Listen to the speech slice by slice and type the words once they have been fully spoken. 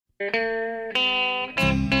Hello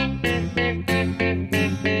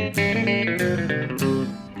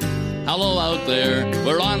out there,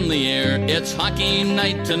 we're on the air. It's hockey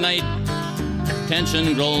night tonight.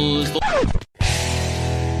 Tension grows.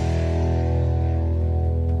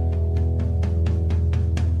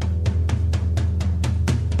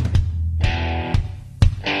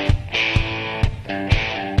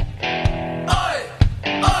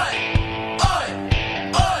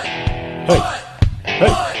 Hej!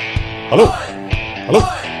 Hej! Hallå! Hallå!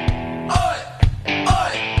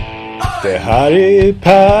 Det här är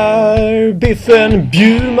Per Biffen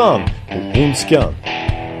Bjurman och Ondskan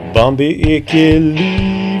Bambi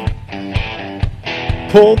Ekeliw.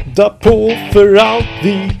 Podda på för allt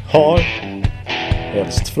vi har,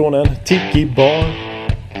 helst från en tiki-bar.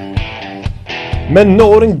 Men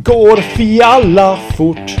åren går fjalla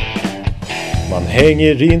fort, man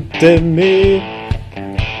hänger inte med.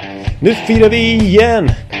 Nu firar vi igen,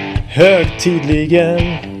 högtidligen,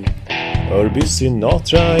 Örby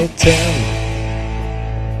Sinatra är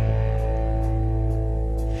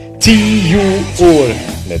 10 år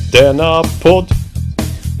med denna podd.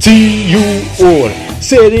 10 år,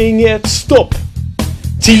 ser inget stopp.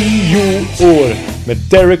 10 år med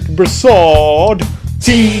Derek Brassard.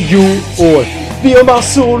 10 år, vi har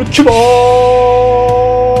massor kvar.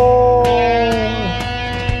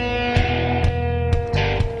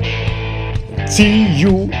 10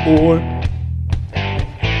 år.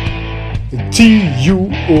 10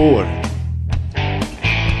 år.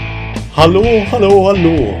 Hallå, hallå,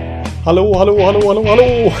 hallå. Hallå, hallå, hallå, hallå,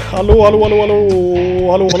 hallå. Hallå, hallå, hallå, hallå.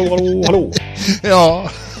 Hallå, hallå, hallå, hallå. Ja.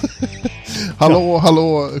 Hallå,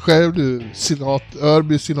 hallå. Själv du,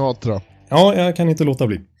 Örby Sinatra. Ja, jag kan inte låta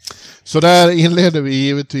bli. Så där inleder vi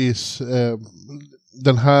givetvis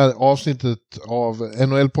den här avsnittet av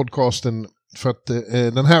NHL-podcasten. För att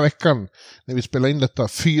den här veckan, när vi spelar in detta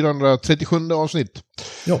 437 avsnitt,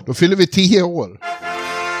 ja, då fyller vi 10 år.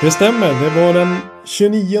 Det stämmer, det var den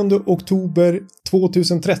 29 oktober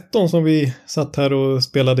 2013 som vi satt här och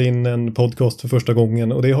spelade in en podcast för första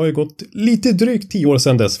gången. Och det har ju gått lite drygt 10 år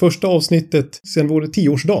sedan dess. Första avsnittet sen var det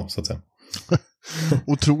 10-årsdag, så att säga.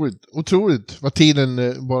 Otroligt vad tiden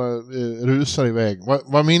bara rusar iväg.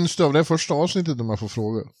 Vad minns du av det första avsnittet när man får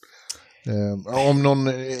fråga? Om någon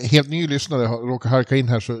helt ny lyssnare råkar harka in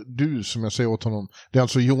här, så du, som jag säger åt honom, det är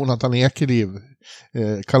alltså Jonathan Ekeliw,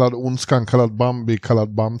 kallad Ondskan, kallad Bambi,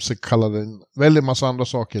 kallad Bamse, kallad en väldigt massa andra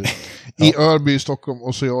saker i Örby i Stockholm,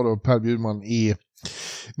 och så jag då, Per Bjurman i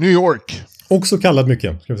New York. Också kallad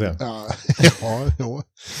mycket, ska vi säga.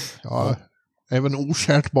 Ja. Även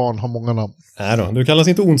okärt barn har många namn. Nej då, du kallas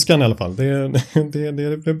inte Ondskan i alla fall. Det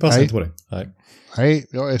passar inte på dig. Nej,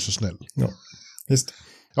 jag är så snäll. Ja, visst.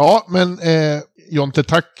 Ja, men Jonte,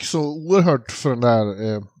 tack så oerhört för den där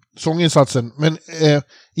sånginsatsen. Men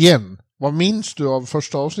igen, vad minns du av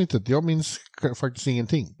första avsnittet? Jag minns faktiskt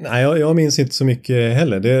ingenting. Nej, jag minns inte så mycket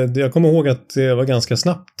heller. Jag kommer ihåg att det var ganska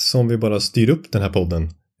snabbt som vi bara styrde upp den här podden.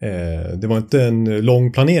 Det var inte en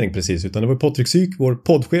lång planering precis, utan det var Patrik Syk, vår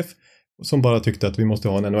poddchef, som bara tyckte att vi måste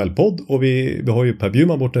ha en NHL-podd. Och vi har ju Per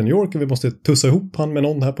Bjurman borta i New York, och vi måste tussa ihop han med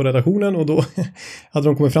någon här på redaktionen. Och då hade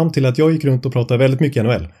de kommit fram till att jag gick runt och pratade väldigt mycket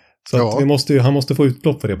NHL. Så att han måste få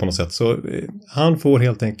utlopp för det på något sätt. Så han får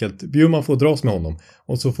helt enkelt, Bjurman får dras med honom.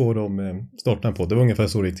 Och så får de starta en podd. Det var ungefär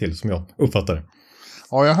så det gick till, som jag uppfattar det.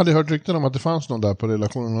 Ja, jag hade hört rykten om att det fanns någon där på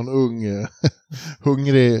relationen. Någon ung,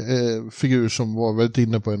 hungrig figur som var väldigt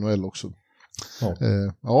inne på NHL också.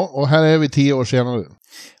 Ja, och här är vi 10 år senare.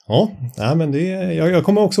 Ja, men jag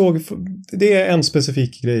kommer också ihåg, det är en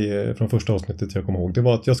specifik grej från första avsnittet jag kommer ihåg. Det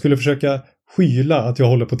var att jag skulle försöka skyla att jag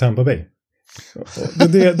håller på Tampa Bay.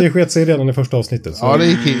 Det sket sig redan i första avsnittet. Så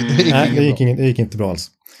det gick inte bra alls.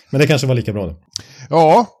 Men det kanske var lika bra nu.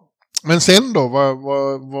 Ja, men sen då,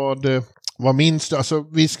 vad minns du? Alltså,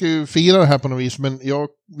 vi ska ju fira det här på något vis, men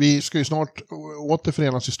vi ska ju snart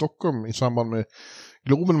återförenas i Stockholm i samband med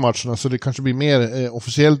Globen-matcherna, så det kanske blir mer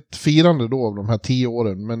officiellt firande då av de här 10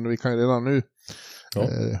 åren, men vi kan ju redan nu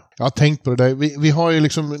jag har tänkt på det där. Vi har ju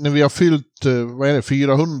liksom, när vi har fyllt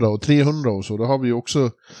 400 och 300 och så, då har vi ju också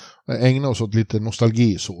ägnat oss åt lite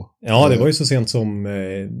nostalgi så. Ja, det var ju så sent som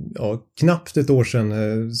knappt ett år sedan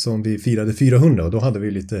som vi firade 400, och då hade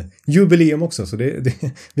vi lite jubileum också, så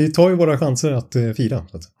vi tar ju våra chanser att fira.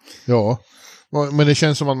 Ja. Men det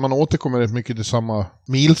känns som att man återkommer rätt mycket till samma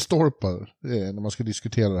milstolpar när man ska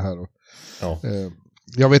diskutera det här.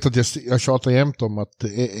 Jag vet att jag tjatar jämt om att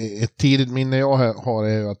ett tidigt minne jag har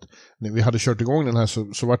är att när vi hade kört igång den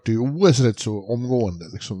här så var det ju OS rätt så omgående.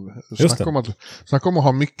 Liksom. Snacka om att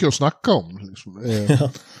ha mycket att snacka om. Liksom.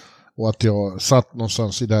 Och att jag satt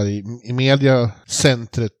någonstans där i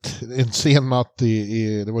mediacentret en sen natt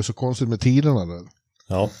det var så konstigt med tiderna där.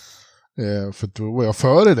 Ja. För då var jag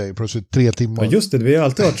före dig plötsligt 3 timmar. Ja just det, vi har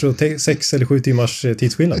alltid varit så 6 eller 7 timmars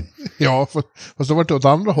tidsskillnad. Ja, fast då var det åt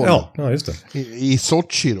andra hållet. Ja, just det. I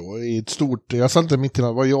Sochi då, i ett stort, jag satt där mitt i,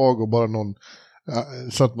 var jag och bara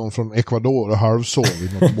satt någon från Ecuador och halvsov i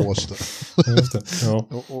något bås där. Just det, ja.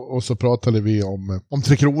 och så pratade vi om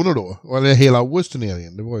 3 kronor då, eller hela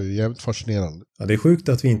OS-turneringen. Det var ju jävligt fascinerande. Ja, det är sjukt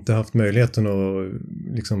att vi inte haft möjligheten att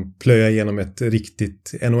liksom plöja igenom ett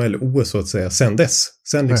riktigt NHL-OS så att säga sen dess.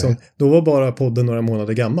 Sen liksom, då var bara podden några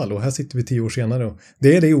månader gammal och här sitter vi 10 år senare och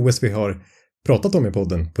det är det OS vi har pratat om i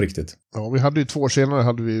podden på riktigt. Ja, vi hade ju 2 år senare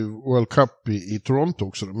hade vi World Cup i Toronto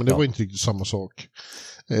också, men det var inte riktigt samma sak.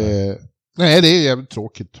 Nej, det är jävligt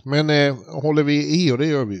tråkigt. Men håller vi i, och det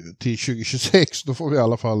gör vi till 2026, då får vi i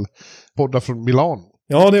alla fall podda från Milano.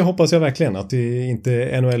 Ja, det hoppas jag verkligen. Att det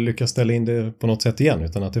inte NHL lyckas ställa in det på något sätt igen,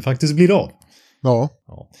 utan att det faktiskt blir av. Ja.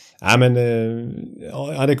 Nej, men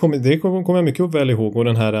det kommer jag mycket väl ihåg. Och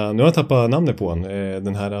den här, nu har jag tappat namnet på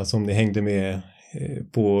den här som ni hängde med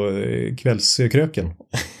på kvällskröken.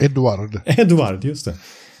 Edward, just det.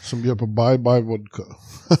 Som gör på Bye Bye Vodka.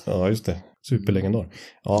 Ja, just det. Superlegendar.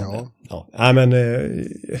 Ja. Nej, men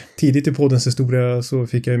tidigt i poddens historia så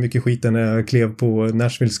fick jag mycket skit när jag klev på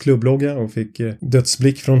Nashvilles klubblogga och fick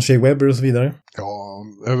dödsblick från Shea Weber och så vidare. Ja,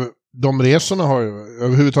 de resorna har ju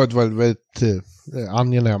överhuvudtaget varit väldigt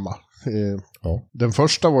angenäma. Den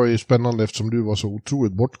första var ju spännande eftersom du var så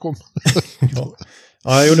otroligt bortkom. Ja,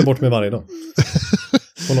 jag gjorde bort mig varje dag.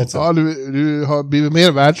 På något sätt. Ja, du har blivit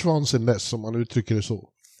mer världsvan sen dess, som man uttrycker det så.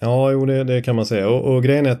 Ja, jo, det kan man säga. Och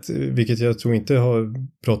grejen är att, vilket jag tror inte har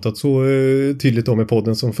pratat så tydligt om i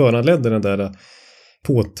podden som föranledde den där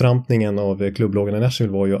påtrampningen av klubbloggarna i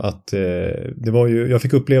Nashville var ju att jag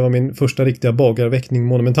fick uppleva min första riktiga bagarväckning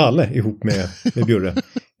monumentale ihop med Bjurman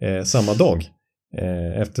samma dag.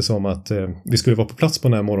 Eftersom att vi skulle vara på plats på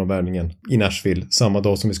den här morgonvärmningen i Nashville samma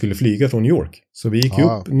dag som vi skulle flyga från New York. Så vi gick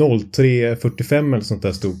upp 03:45 eller sånt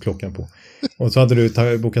där stod klockan på. Och så hade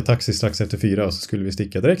du bokat taxi strax efter 4 och så skulle vi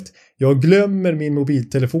sticka direkt. Jag glömmer min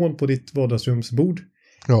mobiltelefon på ditt vardagsrumsbord.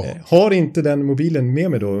 Ja. Har inte den mobilen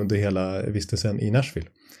med mig då under hela vistelsen i Nashville.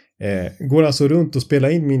 Går alltså runt och spelar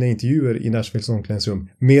in mina intervjuer i Nashvilles omklädningsrum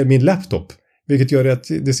med min laptop. Vilket gör att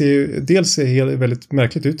det ser ju dels väldigt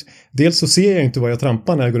märkligt ut. Dels så ser jag inte vad jag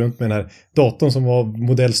trampar när jag går runt med den här datorn som var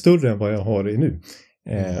modell större än vad jag har i nu.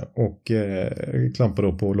 Och klampar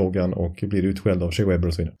då på loggan och blir utskälld av Shea Weber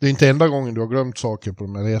och så vidare. Det är inte enda gången du har glömt saker på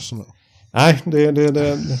de här resorna. Nej, det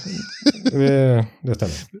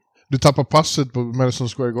stämmer. Du tappar passet på Madison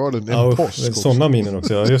Square Garden. Det är en påsk. Sådana minnen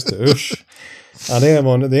också, ja just det. Usch. Ja, det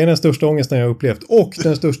är den största ångesten jag har upplevt. Och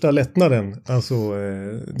den största lättnaden. Alltså,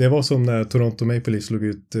 det var som när Toronto Maple Leafs slog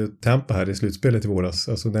ut Tampa här i slutspelet i våras.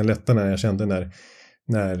 Alltså den lättnaden jag kände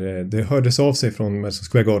när det hördes av sig från Madison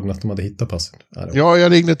Square Garden att de hade hittat passet. Ja,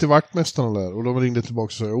 jag ringde till vaktmästarna där och de ringde tillbaka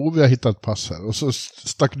och sa vi har hittat ett pass här. Och så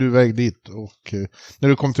stack du iväg dit och när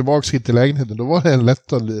du kom tillbaka hit till lägenheten då var det en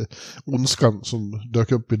lättad ondskan som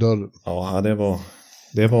dök upp i dörren. Ja, det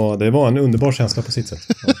var en underbar känsla på sitt sätt.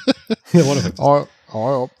 Ja. Det var det faktiskt.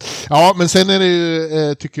 Ja, men sen är det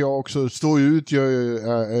ju, tycker jag också, står ju ut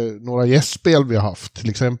några gästspel vi har haft. Till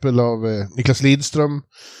exempel av Niklas Lidström.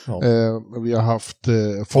 Ja. Vi har haft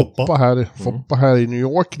Foppa här i New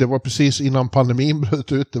York. Det var precis innan pandemin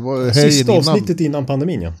bröt ut. Det var sista avsnittet innan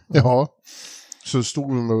pandemin, ja. Ja. Så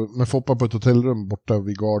stod vi med Foppa på ett hotellrum borta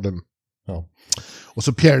vid Garden. Ja. Och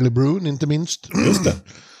så Pierre LeBrun, inte minst. Just det.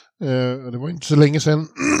 Det var inte så länge sedan.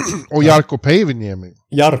 Och Jarkko Päiväniemi.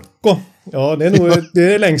 Jarkko. Ja, det är nog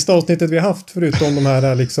det längsta avsnittet vi har haft förutom de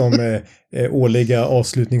här liksom årliga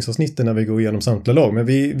avslutningsavsnitten när vi går igenom samtliga lag. Men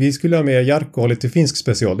vi skulle ha med Jarkko och ha lite finsk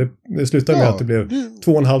special. Det slutade med att det blev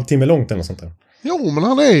 2,5 timmar långt eller något sånt där. Jo, men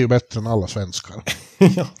han är ju bättre än alla svenskar.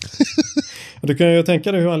 Ja. Du kan ju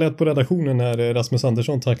tänka dig hur han lät på redaktionen när Rasmus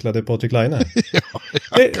Andersson tacklade Patrik Laine.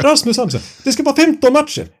 Rasmus Andersson, det ska vara 15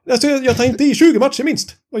 matcher. Alltså, jag tar inte i 20 matcher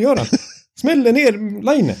minst. Vad gör han? Smäller ner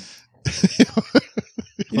Laine.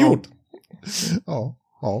 Idiot.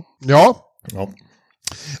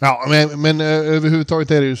 Ja, men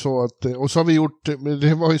överhuvudtaget är det ju så att, och så har vi gjort,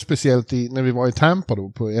 det var ju speciellt när vi var i Tampa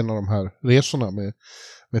då på en av de här resorna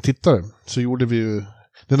med tittare, så gjorde vi ju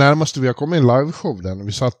det närmaste vi har kommit en liveshow där när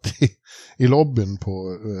vi satt i lobbyn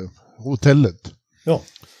på hotellet. Ja.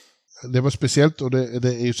 Det var speciellt och det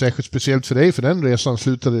är ju särskilt speciellt för dig, för den resan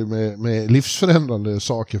slutade med livsförändrande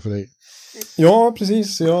saker för dig. Ja,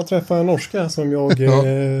 precis. Jag träffade en norska som jag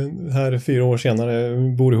här 4 år senare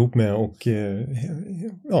bor ihop med och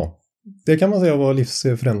det kan man säga var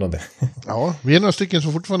livsförändrande. Ja, vi är några stycken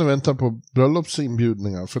som fortfarande väntar på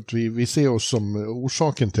bröllopsinbjudningar för att vi ser oss som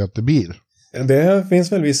orsaken till att det blir. Det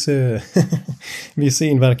finns väl viss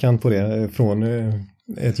inverkan på det från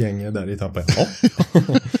ett gäng där i Tampa. Ja.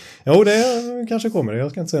 Jo, det kanske kommer.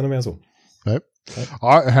 Jag ska inte säga något mer än så. Nej.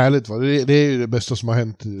 Ja, härligt va. Det är ju det bästa som har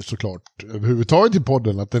hänt såklart överhuvudtaget i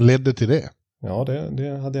podden, att den ledde till det. Ja,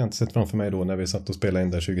 det hade jag inte sett framför mig då när vi satt och spelade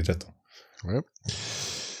in där 2013.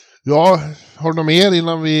 Ja, har du något mer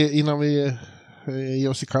innan vi ger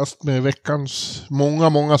oss i kast med veckans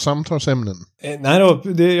många samtalsämnen? Nej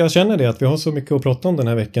då, jag känner det att vi har så mycket att prata om den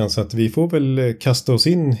här veckan så att vi får väl kasta oss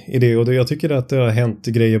in i det, och jag tycker att det har hänt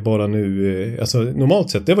grejer bara nu, alltså normalt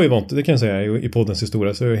sett, det var ju vant, det kan jag säga i poddens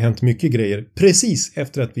historia, så har det hänt mycket grejer precis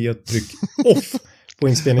efter att vi har tryckt off på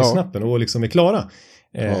inspelningsknappen och liksom är klara.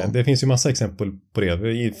 Det finns ju massa exempel på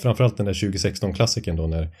det, framförallt den där 2016-klassiken då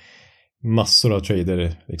när massor av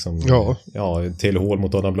trader liksom, Taylor Hall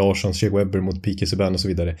mot Adam Larsson, Shea Webber mot Bäckis-bomben och så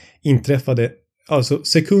vidare inträffade alltså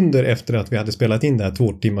sekunder efter att vi hade spelat in det här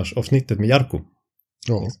 2 timmars avsnittet med Jarko.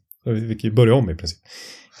 Ja. Så vi fick ju börja om i princip.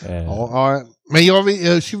 Ja, men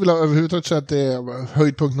jag skulle vilja överhuvudtaget säga att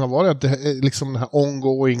höjdpunkten har varit att det är liksom den här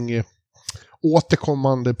ongoing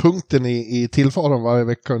återkommande punkten i tillvaron varje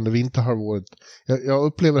vecka under vinterhalvåret. Jag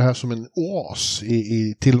upplever det här som en oas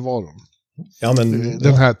i tillvaron. Ja, men,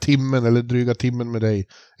 den här timmen eller dryga timmen med dig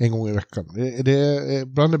en gång i veckan. Det är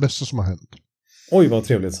bland det bästa som har hänt. Oj, vad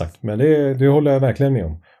trevligt sagt. Men det håller jag verkligen med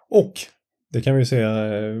om. Och det kan vi säga,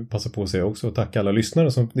 passa på att säga också, tack alla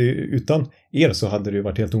lyssnare. Utan er så hade det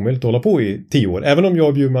varit helt omöjligt att hålla på i 10 år. Även om jag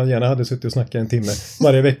och Bjurman gärna hade suttit och snackat en timme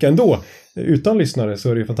varje vecka ändå. Utan lyssnare så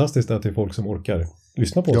är det fantastiskt att det är folk som orkar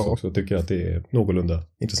lyssna på oss också och tycker att det är någorlunda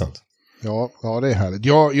intressant. Ja, det är härligt.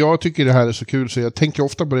 Jag tycker det här är så kul så jag tänker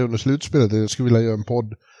ofta på det under slutspelet. Jag skulle vilja göra en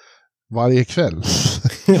podd varje kväll.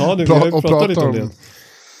 Ja, vi har pratat lite om det.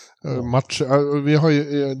 Match, det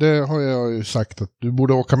har jag ju sagt att du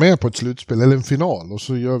borde åka med på ett slutspel eller en final och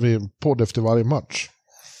så gör vi en podd efter varje match.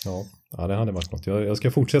 Ja, det hade varit något. Jag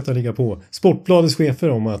ska fortsätta ligga på Sportbladets chefer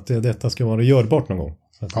om att detta ska vara görbart någon gång.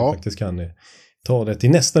 Så att vi faktiskt kan ta det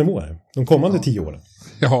till nästa nivå här. De kommande 10 åren.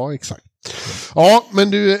 Ja, exakt. Ja,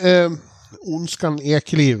 men du, Ondskan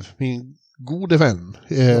Ekeliw, min gode vän.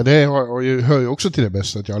 Det hör ju också till det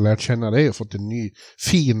bästa att jag har lärt känna dig och fått en ny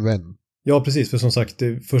fin vän. Ja, precis. För som sagt,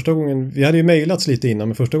 första gången, vi hade ju mejlats lite innan,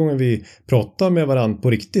 men första gången vi pratade med varandra på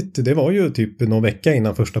riktigt, det var ju typ någon vecka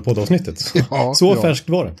innan första poddavsnittet. Så färskt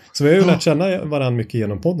var det. Så vi har ju lärt känna varandra mycket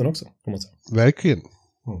genom podden också, får man säga. Verkligen.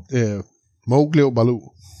 Mowgli och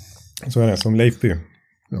Baloo. Så är det, som Leifby.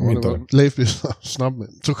 Ja, det var Leifby snabb.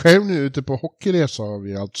 Så själv nu ute på hockeyresa har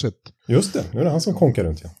vi allt sett. Just det, nu är det han som konkar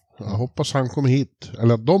runt. Jag hoppas han kommer hit,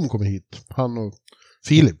 eller att de kommer hit. Han och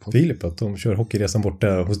Filip, att de kör hockeyresan borta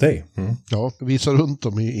hos dig. Mm. Ja, visar runt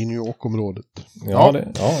dem i New York-området. Ja, det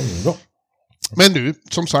är bra. Men du,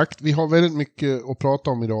 som sagt, vi har väldigt mycket att prata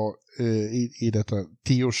om idag i detta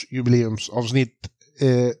 10-årsjubileumsavsnitt.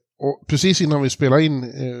 Och precis innan vi spelar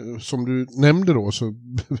in, som du nämnde då, så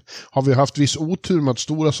har vi haft viss otur med att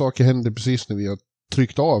stora saker händer precis när vi har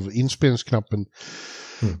tryckt av inspelningsknappen.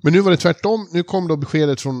 Mm. Men nu var det tvärtom. Nu kom då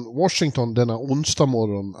beskedet från Washington denna onsdag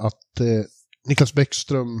morgon att Niklas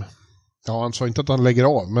Bäckström, han sa inte att han lägger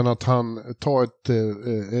av, men att han tar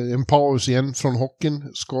en paus igen från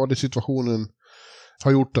hockeyn. Skadesituationen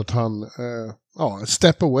har gjort att han,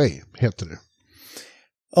 step away heter det.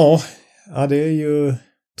 Ja, det är ju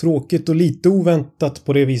tråkigt och lite oväntat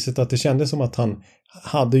på det viset att det kändes som att han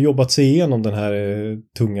hade jobbat sig igenom den här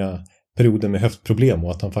tunga perioden med höftproblem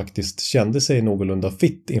och att han faktiskt kände sig någorlunda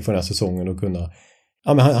fit inför den här säsongen och kunna.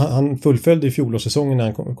 Ja, men han fullföljde i fjolårssäsongen när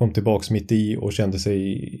han kom tillbaks mitt i och kände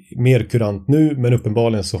sig mer kurant nu, men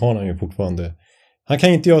uppenbarligen så har han ju fortfarande. Han kan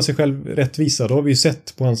inte göra sig själv rättvisa. Då har vi ju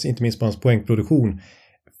sett på inte minst på hans poängproduktion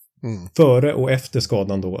före och efter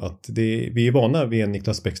skadan då att vi är vana vid en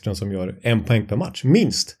Niklas Bäckström som gör 1 poäng per match,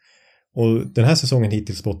 minst. Och den här säsongen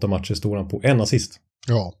hittills på 8 matcher står han på 1 assist.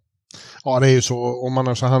 Ja, det är ju så. Om man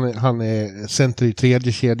alltså, han är center i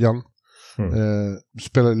 3:e kedjan.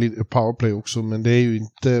 Spelar lite powerplay också, men det är ju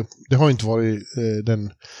inte, det har inte varit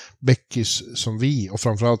den Bäckis som vi och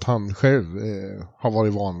framförallt han själv har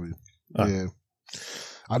varit van vid.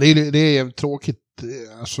 Det är tråkigt.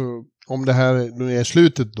 Alltså, om det här nu är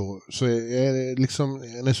slutet då, så är det liksom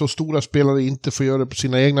när så stora spelare inte får göra det på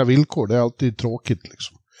sina egna villkor, det är alltid tråkigt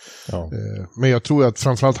liksom. Men jag tror att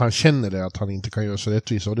framförallt han känner det, att han inte kan göra så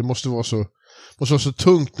rättvisa, och det måste vara så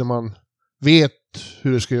tungt när man vet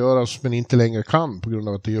hur det ska göras men inte längre kan på grund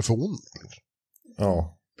av att det gör för ont.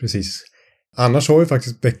 Ja, precis. Annars har ju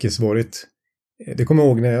faktiskt Bäckis varit det kommer jag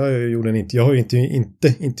ihåg när jag gjorde jag har ju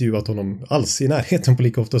inte intervjuat honom alls i närheten på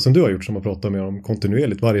lika ofta som du har gjort, som har pratat med honom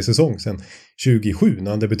kontinuerligt varje säsong sedan 2007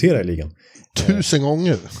 när han debuterade i ligan. 1000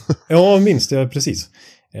 gånger. Ja, minst det, precis.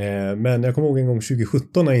 Men jag kommer ihåg en gång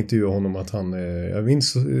 2017 när jag intervjuade honom att jag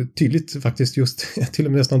minns tydligt faktiskt just till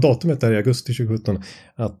och med nästan datumet där i augusti 2017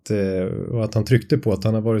 att han tryckte på att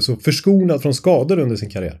han har varit så förskonad från skador under sin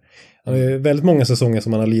karriär. Han har väldigt många säsonger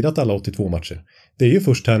som han har lidat alla 82 matcher. Det är ju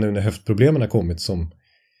först här nu när höftproblemen har kommit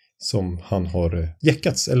som han har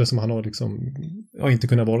jäckats, eller som han har liksom inte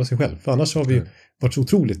kunnat vara sig själv. För annars har vi varit så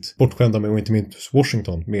otroligt bortskämda med, och inte minst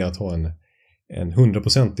Washington, med att ha en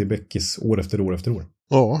 100% i Bäckis år efter år efter år.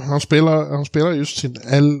 Ja, han spelar just sin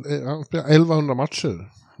 1100 matcher.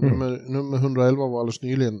 Nummer 111 var alldeles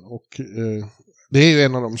nyligen, och det är ju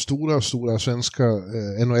en av de stora svenska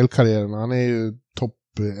NHL-karriärerna. Han är ju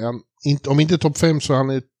om inte topp 5 så han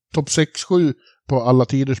är topp 6-7 på alla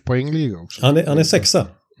tiders poängliga också. Han är sexa.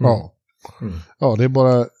 Ja. Ja, det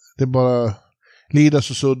är bara Lidas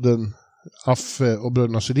och Sudden, Affe och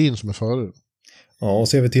bröderna Sedin som är före. Ja, och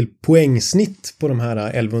ser vi till poängsnitt på de här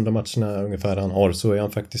 1100 matcherna ungefär han har, så är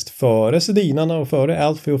han faktiskt före Sedinarna och före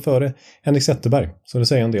Alfie och före Henrik Zetterberg. Så det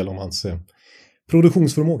säger en del om hans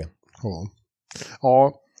produktionsförmåga.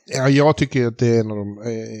 Ja, jag tycker att det är en av dem.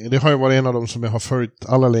 Det har ju varit en av dem som jag har följt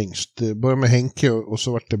allra längst. Började med Henke och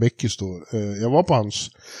så vart det Bäckis då. Jag var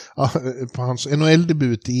på hans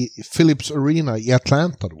NHL-debut i Phillips Arena i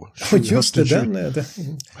Atlanta då. Ja, just det,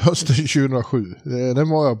 hösten 2007. Den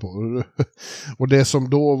var jag på. Och det som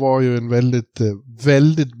då var ju en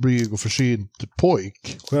väldigt blyg och försynt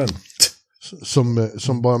pojk. Skönt.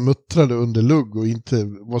 Som bara muttrade under lugg och inte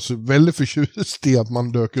var så väldigt förtjust i att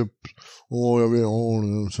man dök upp. Jag vill ha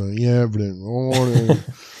det så jävligt.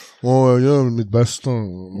 Jag gör mitt bästa.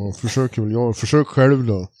 Försök själv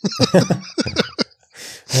då.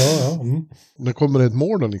 Ja. Det kommer ett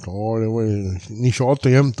mål då, ni tjatar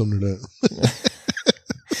jämt om det där.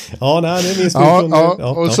 Det minns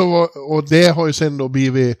och det har ju sen då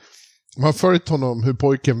blivit, man har följt honom hur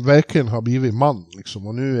pojken verkligen har blivit man liksom,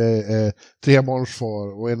 och nu är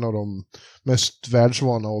trebarnsfar och en av de mest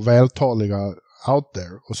världsvana och vältaliga out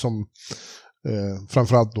there, och som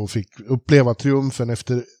framförallt då fick uppleva triumfen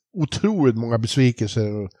efter otroligt många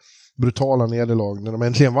besvikelser och brutala nederlag när de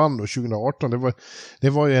äntligen vann då 2018. Det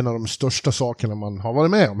var ju en av de största sakerna man har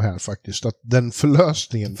varit med om här faktiskt, att den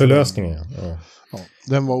förlösningen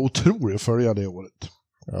den var otrolig att följa det året.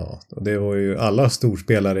 Ja, och det var ju alla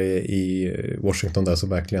storspelare i Washington där som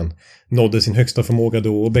verkligen nådde sin högsta förmåga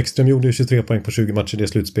då, och Bäckström gjorde ju 23 poäng på 20 matcher i det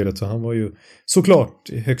slutspelet, så han var ju såklart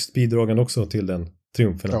högst bidragande också till den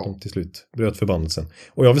triumfen att de till slut bröt förbannelsen.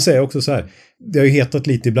 Och jag vill säga också så här, det har ju hetat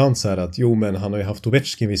lite ibland så här att men han har ju haft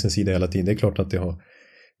Ovechkin vid sin sida hela tiden. Det är klart att det har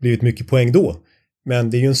blivit mycket poäng då, men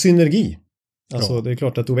det är ju en synergi. Alltså det är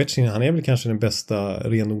klart att Ovechkin, han är väl kanske den bästa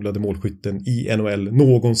renodlade målskytten i NHL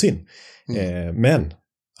någonsin. Men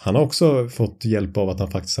han har också fått hjälp av att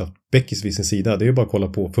han faktiskt haft Bäckis vid sin sida. Det är ju bara att kolla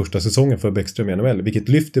på första säsongen för Bäckström i NHL. Vilket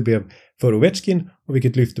lyft det blev för Ovechkin och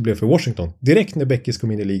vilket lyft det blev för Washington. Direkt när Bäckis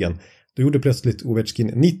kom in i ligan, då gjorde plötsligt Ovechkin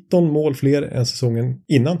 19 mål fler än säsongen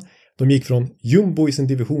innan. De gick från jumbo i sin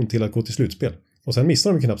division till att gå till slutspel. Och sen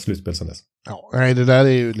missade de knappt slutspel sen dess. Ja, nej, det där är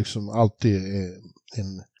ju liksom alltid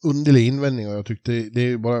en underlig invändning, och jag tyckte det är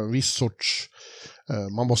ju bara en viss sorts...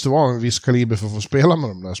 Man måste vara en viss kaliber för att få spela med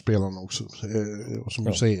de där spelarna också. Och som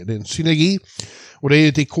du säger, det är en synergi. Och det är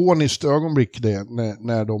ett ikoniskt ögonblick det,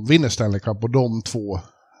 när de vinner Stanley Cup, och de två,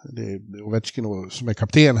 Ovechkin som är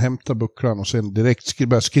kapten, hämtar bucklan och sen direkt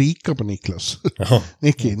börjar skrika på Niklas.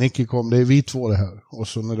 Nicky kom, det är vi två det här. Och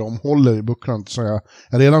så när de håller i bucklan, så jag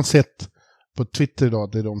har redan sett på Twitter idag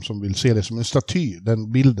att det är de som vill se det som en staty,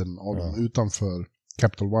 den bilden av dem utanför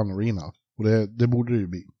Capital One Arena. Och det borde det ju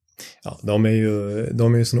bli. Ja, de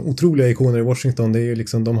är ju såna otroliga ikoner i Washington. Det är ju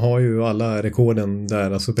liksom, de har ju alla rekorden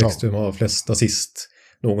där. Alltså Bäckström har flest assist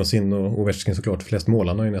någonsin, och Ovechkin såklart flest mål.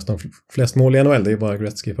 Han har ju nästan flest mål i NHL. Det är bara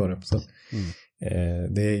Gretzky före. Så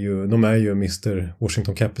de är ju Mr.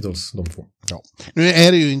 Washington Capitals, de två. Ja. Nu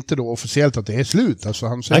är det ju inte då officiellt att det är slut. Alltså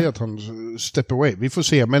han säger att han step away. Vi får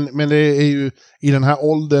se. Men det är ju i den här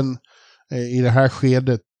åldern, i det här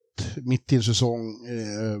skedet, mitt i en säsong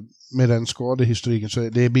med den skadehistoriken, så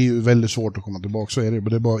det blir ju väldigt svårt att komma tillbaka, så är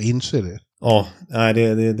det bara att inse det. Ja, nej,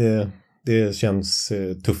 det känns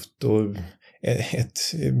tufft, och ett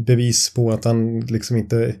bevis på att han liksom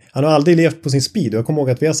inte, han har aldrig levt på sin speed. Jag kommer ihåg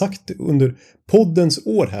att vi har sagt under poddens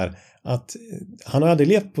år här att han har aldrig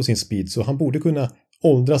levt på sin speed, så han borde kunna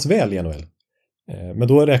åldras väl i NHL. Men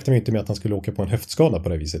då räknar vi inte med att han skulle åka på en höftskada på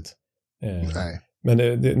det viset. Nej. Men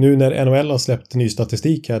nu när NHL har släppt ny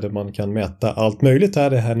statistik här där man kan mäta allt möjligt här,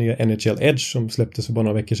 det här nya NHL Edge som släpptes för bara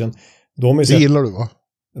några veckor sedan. Det gillar du, va?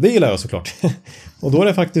 Det gillar jag såklart. Och då är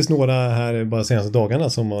det faktiskt några här bara senaste dagarna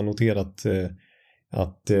som har noterat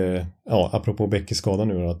att apropå Bäckis-skadan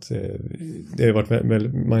nu, att det har varit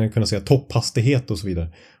man kan kunna säga topphastighet och så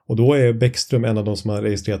vidare. Och då är Bäckström en av de som har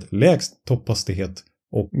registrerat lägst topphastighet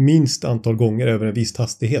och minst antal gånger över en viss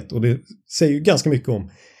hastighet. Och det säger ju ganska mycket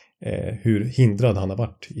om hur hindrad han har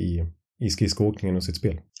varit i skridskoåkningen och sitt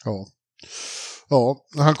spel. Ja,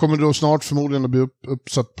 han kommer då snart förmodligen att bli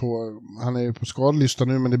uppsatt på, han är ju på skadelista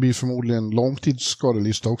nu, men det blir förmodligen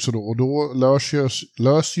långtidsskadelista också då. Och då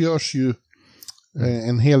lösgörs ju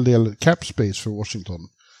en hel del cap space för Washington.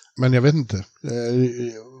 Men jag vet inte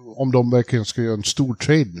om de verkligen ska göra en stor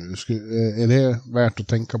trade nu. Är det värt att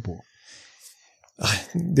tänka på?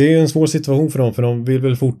 Det är en svår situation för de vill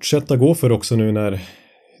väl fortsätta gå för också nu när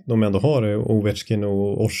de ändå har Ovechkin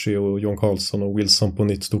och Orsi och John Carlsson och Wilson på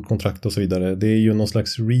nytt stort kontrakt och så vidare. Det är ju någon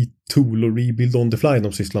slags retool och rebuild on the fly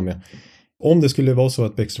de sysslar med. Om det skulle vara så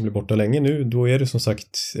att Bäckström blir borta länge nu, då är det som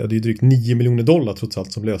sagt, det är drygt $9 miljoner trots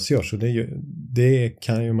allt som lösgörs. Så det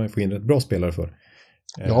kan ju man få in ett bra spelare för.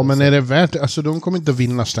 Ja, men är det värt, alltså de kommer inte att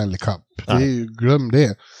vinna Stanley Cup. Det är ju, glöm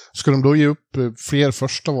det. Ska de då ge upp fler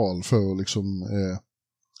första val för liksom,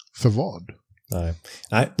 för vad?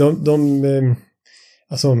 Nej,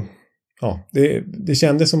 alltså, ja, det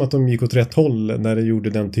kändes som att de gick åt rätt håll när de gjorde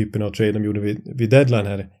den typen av trade de gjorde vid deadline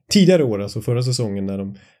här tidigare år, alltså förra säsongen när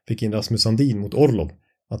de fick in Rasmus Sandin mot Orlov.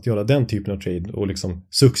 Att göra den typen av trade och liksom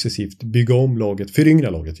successivt bygga om laget, föryngra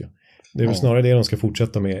laget. Ja. Det är väl snarare det de ska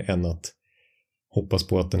fortsätta med än att hoppas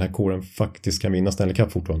på att den här kåren faktiskt kan vinna Stanley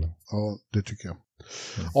Cup fortfarande. Ja, det tycker jag.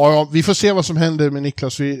 Ja, vi får se vad som händer med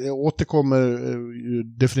Niklas. Vi återkommer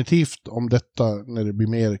definitivt om detta när det blir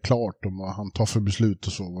mer klart om vad han tar för beslut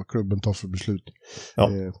och så, vad klubben tar för beslut. Ja.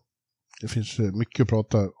 Det finns mycket att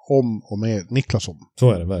prata om och med Niklas om.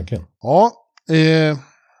 Så är det verkligen. Ja,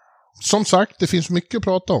 som sagt, det finns mycket att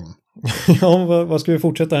prata om. Ja, vad ska vi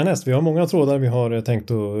fortsätta härnäst? Vi har många trådar vi har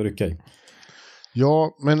tänkt att rycka i.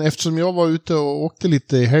 Ja, men eftersom jag var ute och åkte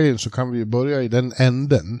lite i helgen så kan vi börja i den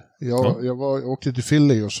änden. Jag åkte till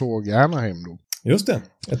Philly och såg Anaheim då. Just det,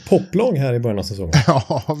 ett poplag här i början av säsongen.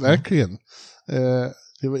 Ja, verkligen.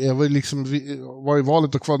 Jag var i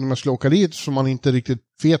valet och kvar när man skulle åka dit så man inte riktigt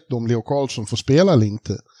vet om Leo Carlsson får spela eller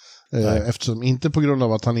inte. Eftersom inte på grund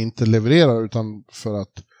av att han inte levererar utan för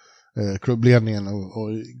att klubbledningen och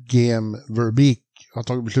GM Verbeek har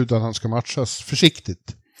tagit beslut att han ska matchas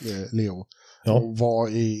försiktigt, Leo. Ja. Och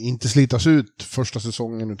inte slitas ut första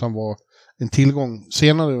säsongen utan var en tillgång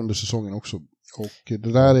senare under säsongen också. Och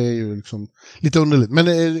det där är ju liksom lite underligt. Men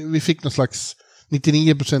vi fick någon slags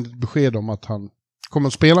 99% besked om att han kommer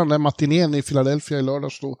att spela den där matinén i Philadelphia i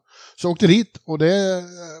lördags då. Så jag åkte dit och det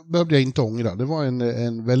behövde jag inte ångra. Det var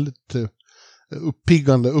en väldigt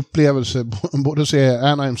uppiggande upplevelse. Både att se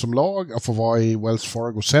Anaheim som lag, att få vara i Wells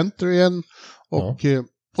Fargo Center igen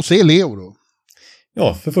och se Leo då.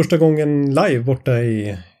 Ja, för första gången live borta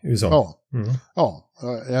i USA. Ja,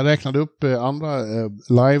 jag räknade upp andra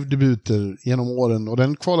live-debuter genom åren och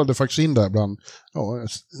den kvalade faktiskt in där bland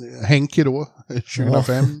Henke då,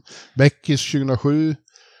 2005, Bäckis 2007,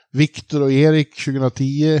 Viktor och Erik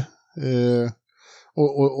 2010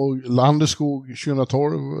 och Landeskog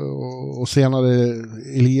 2012 och senare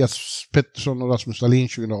Elias Pettersson och Rasmus Dahlin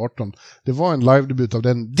 2018. Det var en live-debut av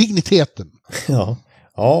den digniteten. Ja,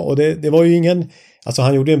 och det var ju ingen... Alltså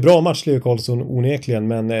han gjorde en bra match, Leo Carlsson, onekligen,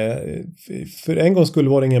 men för en gång skulle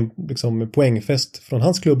vara det ingen liksom, poängfest från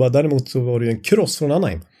hans klubba. Däremot så var det ju en kross från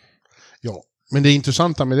Anaheim. Ja, men det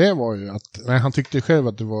intressanta med det var ju att han tyckte själv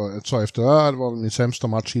att det var, så efter det var min sämsta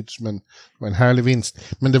match hittills, men det var en härlig vinst.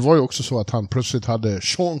 Men det var ju också så att han plötsligt hade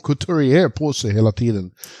Sean Couturier på sig hela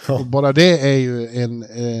tiden. Ja. Och bara det är ju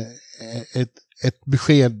ett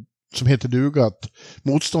besked som heter duga att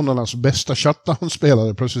motståndarnas bästa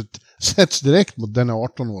shutdown-spelare plötsligt sätts direkt mot denna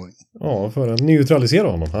 18-åring. Ja, för att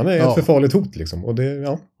neutralisera honom. Han är ett för farligt hot liksom. Och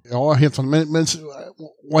det, ja, helt fan. Men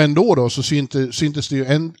och ändå då så syntes det ju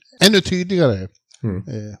ännu tydligare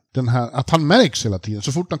den här, att han märks hela tiden.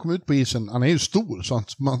 Så fort han kommer ut på isen, han är ju stor, så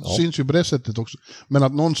man syns ju på det sättet också. Men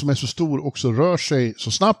att någon som är så stor också rör sig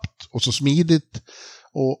så snabbt och så smidigt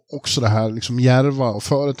och också det här liksom järva och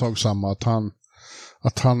företagsamma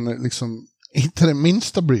att han liksom inte det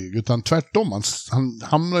minsta blyg, utan tvärtom. Han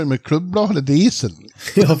hamnar ju med klubbladet i isen.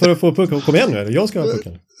 Ja, för att få pucken. Kom igen nu, eller? Jag ska ha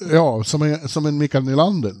pucken. Ja, som en Mikael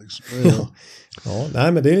Nylander. Liksom. Ja,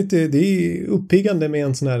 nej, men det är uppiggande med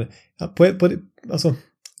en sån här... Alltså,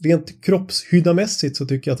 rent kroppshyddamässigt så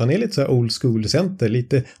tycker jag att han är lite så här old school center.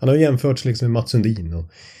 Lite, han har jämförts liksom med Mats Sundin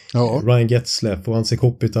och Ryan Getzlaff och Anse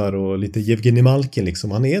Kopitar och lite Evgeni Malkin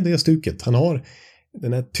liksom. Han är det stuket. Han har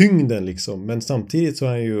den här tyngden liksom. Men samtidigt så är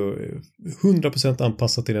han ju 100%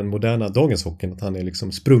 anpassad till den moderna dagens hockeyn. Att han är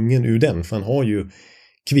liksom sprungen ur den. För han har ju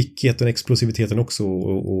kvickheten, explosiviteten också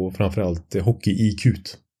och framförallt hockey-IQ.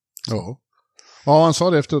 Ja, han sa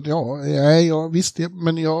det efteråt. Ja, visst,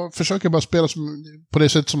 men jag försöker bara spela på det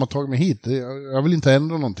sätt som har tagit mig hit. Jag vill inte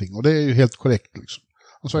ändra någonting och det är ju helt korrekt liksom.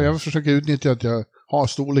 Alltså jag försöker utnyttja att jag har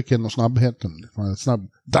storleken och snabbheten. Snabb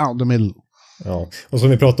down the middle. Ja, och som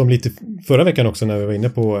vi pratade om lite förra veckan också när vi var inne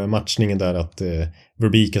på matchningen där att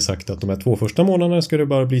Verbeek har sagt att de här 2 första månaderna ska det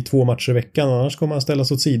bara bli 2 matcher i veckan, annars kommer han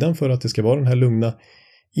ställas åt sidan för att det ska vara den här lugna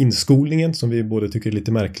inskolningen som vi både tycker är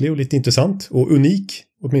lite märklig och lite intressant och unik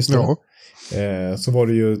åtminstone. Ja. Så var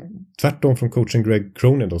det ju tvärtom från coachen Greg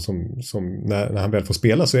Cronin då som när han väl får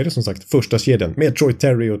spela så är det som sagt första kedjan med Troy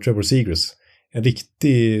Terry och Trevor Zegras. En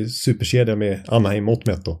riktig superkedja med Anaheim mått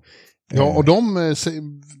mätt då. Ja, och de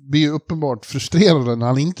blir ju uppenbart frustrerade när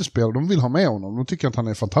han inte spelar. De vill ha med honom. De tycker att han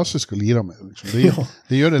är fantastisk att lira med. Liksom.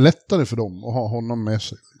 Det gör det lättare för dem att ha honom med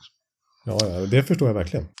sig. Liksom. Ja, det förstår jag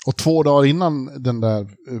verkligen. Och 2 dagar innan den där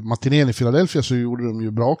matinén i Philadelphia så gjorde de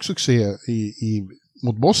ju bra succé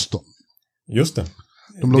mot Boston. Just det.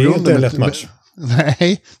 De det är inte en lätt match.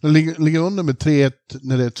 Nej, de ligger under med 3-1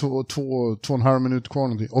 när det är 2,5 minuter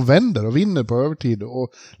kvar och vänder och vinner på övertid. Och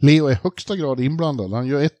Leo är högsta grad inblandad. Han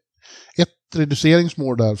gör ett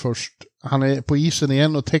reduceringsmål där först. Han är på isen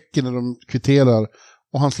igen och täcker när de kvitterar.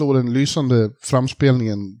 Och han slår den lysande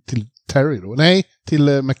framspelningen till Terry då. Nej,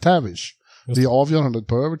 till McTavish. Det är avgörandet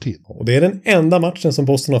på övertid. Och det är den enda matchen som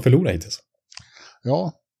Boston har förlorat hittills.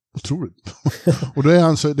 Ja, otroligt. Och då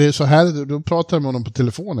är det är så här, då pratar jag med honom på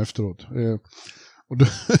telefon efteråt. Och då,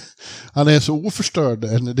 han är så oförstörd.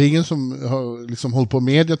 Det är ingen som har liksom hållit på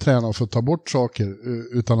mediaträna för att ta bort saker.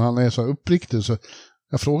 Utan han är så uppriktig. Så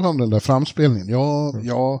jag frågade om den där framspelningen.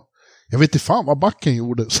 Ja, jag vet inte fan vad backen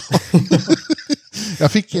gjorde.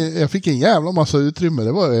 jag fick en jävla massa utrymme.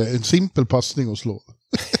 Det var en simpel passning att slå.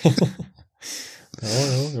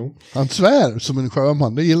 Ja. Han svär som en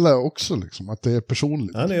sjöman. Det gillar jag också liksom, att det är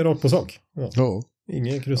personligt. Han är rakt på sak. Ja.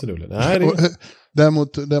 Ingen krusiduller. Nej,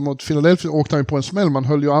 däremot Philadelphia åkte han på en smäll. Man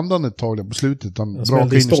höll ju andan ett tag där på slutet. Han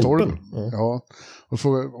brakade in i stolpen. Ja.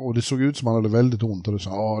 Och det såg ut som han hade väldigt ont. Och det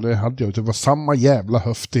sa, det hade jag. Det var samma jävla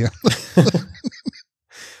höft igen.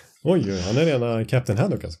 Oj, han är rena Captain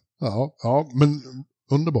Haddock alltså. Ja, men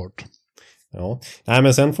underbart. Ja, nej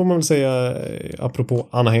men sen får man väl säga apropå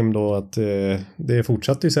Anaheim då att det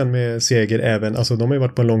fortsatte ju sen med seger även, alltså de har ju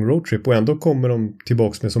varit på en lång roadtrip och ändå kommer de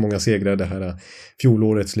tillbaks med så många segrar det här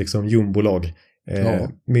fjolårets liksom jumbolag.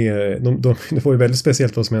 Det var ju väldigt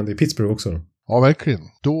speciellt vad som hände i Pittsburgh också då. Ja, verkligen.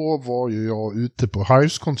 Då var ju jag ute på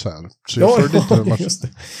Hughes konsert så jag följde inte den matchen. Just det.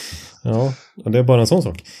 Ja, och det är bara en sån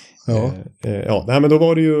sak. Nej men då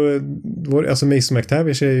var det ju alltså Mason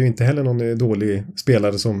McTavish är ju inte heller någon dålig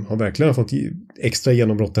spelare som har verkligen fått extra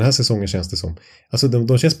genombrott den här säsongen känns det som. Alltså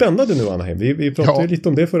de känns spännande nu Anaheim. Vi pratade ju lite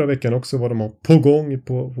om det förra veckan också vad de har på gång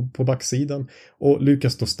på backsidan och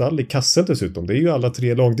Lukas Dostal i kassen dessutom. Det är ju alla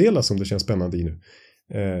 3 lagdelar som det känns spännande i nu.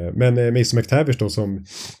 Men Mason McTavish då som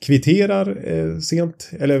kvitterar sent,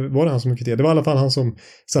 eller var det han som kvitterade? Det var i alla fall han som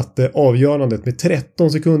satte avgörandet med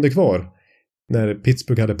 13 sekunder kvar. När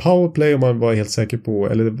Pittsburgh hade powerplay och man var helt säker på,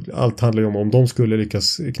 eller allt handlar ju om de skulle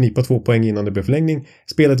lyckas knipa 2 poäng innan det blev förlängning.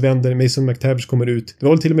 Spelet vänder, Mason McTavish kommer ut. Det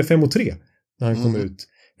var väl till och med 5-3 när han kom ut.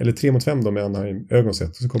 Eller 3-5 då med Anaheim ögonsätt.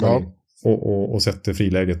 Och så kommer han in och sätter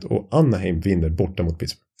friläget. Och Anaheim vinner borta mot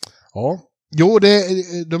Pittsburgh. Ja, jo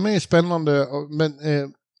de är spännande men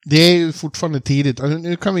det är ju fortfarande tidigt. Alltså,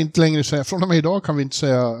 nu kan vi inte längre säga, från och med idag kan vi inte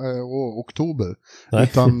säga oktober. Nej.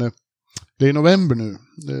 Utan det är november nu.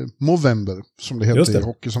 Movember som det heter i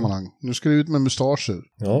hockeysammanhang. Nu ska det ut med mustascher.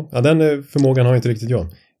 Ja, den förmågan har inte riktigt jag.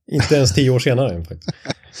 Inte ens 10 år senare faktiskt.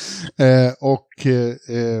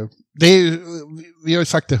 Det är ju, vi har ju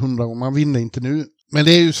sagt det 100 gånger, man vinner inte nu. Men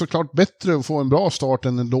det är ju såklart bättre att få en bra start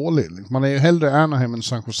än en dålig. Man är ju hellre Anaheim än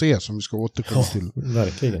San Jose som vi ska återkomma till.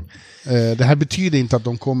 Verkligen. Det här betyder inte att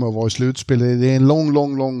de kommer att vara i slutspel. Det är en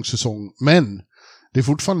lång säsong. Men det är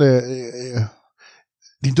fortfarande...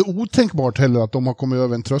 Det är inte otänkbart heller att de har kommit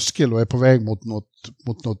över en tröskel och är på väg mot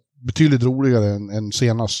något betydligt roligare än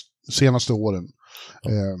senaste åren.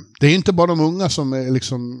 Det är inte bara de unga som är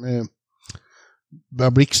liksom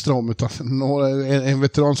börjar blixtra om, utan en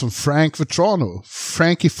veteran som Frank Vetrano,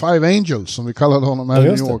 Frankie Five Angels som vi kallade honom här i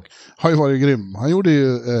New York, har ju varit grym. Han gjorde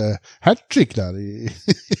ju hattrick där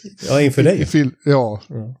inför dig. Ja.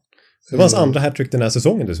 Det var hans andra hattrick den här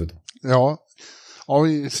säsongen dessutom. Ja. Ja,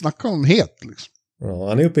 vi snackar om het liksom. Ja,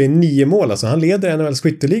 han är uppe i 9 mål. Alltså, han leder NHLs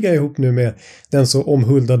skytteliga ihop nu med den så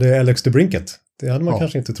omhuldade Alex DeBrincat. Det hade man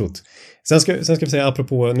kanske inte trott. Sen ska vi säga,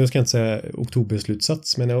 apropå, nu ska jag inte säga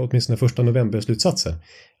oktober-slutsats, men åtminstone första november-slutsatser.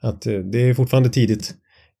 Att det är fortfarande tidigt.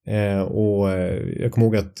 Och jag kommer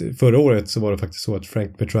ihåg att förra året så var det faktiskt så att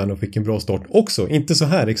Frank Petrano fick en bra start också. Inte så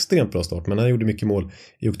här extremt bra start, men han gjorde mycket mål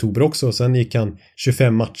i oktober också. Och sen gick han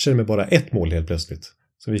 25 matcher med bara 1 mål helt plötsligt.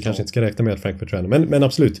 Så vi kanske inte ska räkna med att Frank Petrano. Men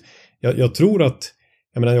absolut, jag tror att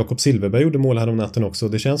Jakob Silfverberg gjorde mål här om natten också.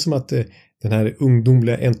 Det känns som att den här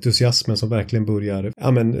ungdomliga entusiasmen som verkligen börjar,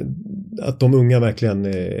 att de unga verkligen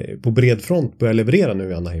på bred front börjar leverera nu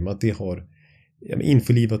i Anaheim, att det har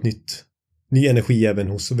införlivat ny energi även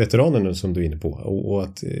hos veteranerna som du är inne på. Och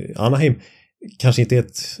att Anaheim kanske inte är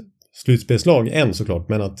ett slutspelslag än såklart,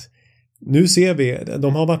 men att nu ser vi,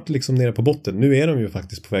 de har varit liksom nere på botten. Nu är de ju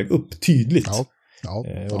faktiskt på väg upp tydligt.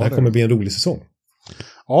 Och det här kommer bli en rolig säsong.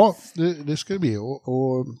 Ja, det ska det bli.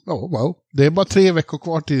 Och wow. Det är bara 3 veckor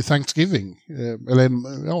kvar till Thanksgiving.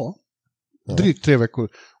 Drygt 3 veckor.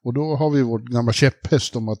 Och då har vi vår gamla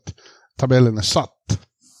käpphäst om att tabellen är satt.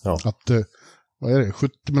 Ja. Att, vad är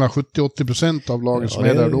det? Mellan 70-80% av lagen som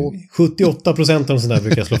är där då. 78% av sådär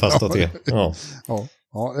brukar jag slå fast att det är.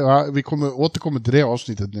 Ja, vi återkommer till det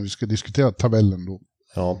avsnittet när vi ska diskutera tabellen då.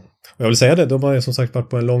 Ja, och jag vill säga det. De har ju som sagt varit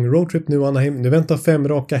på en lång roadtrip nu. Nu väntar 5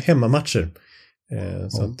 raka hemmamatcher.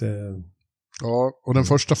 Ja, och den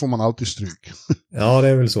första får man alltid stryk. Ja, det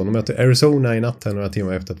är väl så. De möter Arizona i natt här några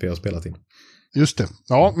timmar efter att vi har spelat in. Just det.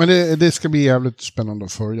 Ja, men det ska bli jävligt spännande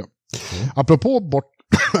att följa. Apropå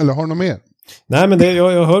eller har du något mer? Nej, men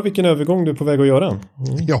jag hör vilken övergång du är på väg att göra.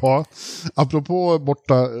 Ja, apropå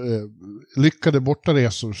lyckade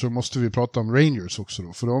bortaresor så måste vi prata om Rangers också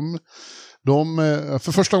då. För de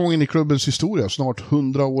för första gången i klubbens historia, snart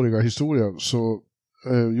 100-åriga historia, så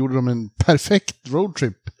gjorde de en perfekt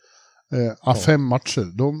roadtrip av 5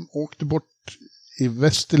 matcher. De åkte bort i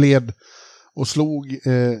västerled och slog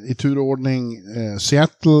i turordning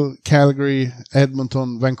Seattle, Calgary,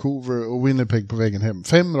 Edmonton, Vancouver och Winnipeg på vägen hem.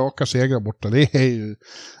 5 raka segrar borta, det är ju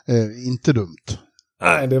inte dumt.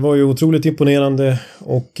 Nej, det var ju otroligt imponerande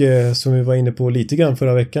och som vi var inne på lite grann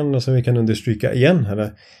förra veckan och som vi kan understryka igen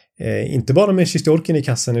här. Inte bara med Sjistjorkin i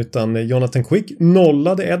kassen utan Jonathan Quick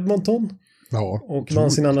nollade Edmonton. Ja, och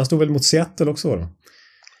Mansin stod väl mot Seattle också då?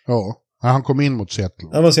 Ja, han kom in mot Seattle.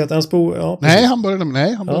 Han var Seattle, Nej, han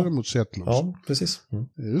började mot Seattle också. Ja, precis.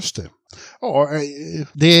 Just det. Ja,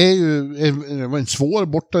 det var en svår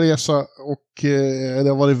bortaresa och det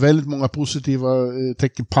har varit väldigt många positiva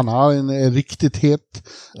tecken. Panarin är riktigt het.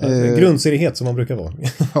 Grundserighet som man brukar vara.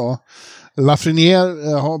 Ja. Lafreniere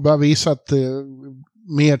har börjat visa att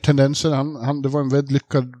mer tendenser. Det var en väldigt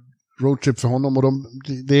lyckad roadtrip för honom och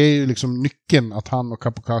det är ju liksom nyckeln att han och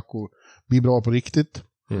Kapokako blir bra på riktigt.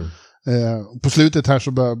 På slutet här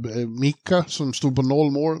så börjar Mika som stod på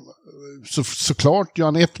 0 mål. Såklart gör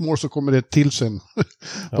han 1 mål så kommer det till sen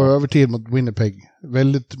på övertid mot Winnipeg.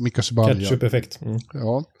 Väldigt Mika Zibanejad. Catch-up-effekt.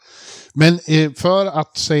 Ja. Men för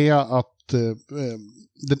att säga att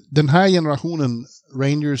den här generationen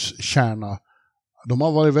Rangers kärna, de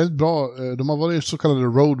har varit väldigt bra, de har varit så kallade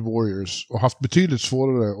road warriors och haft betydligt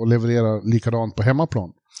svårare att leverera likadant på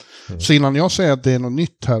hemmaplan. Så innan jag säger att det är något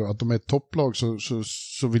nytt här och att de är ett topplag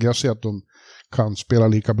så vill jag säga att de kan spela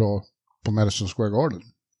lika bra på Madison Square Garden.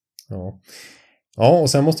 Ja, och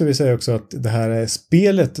sen måste vi säga också att det här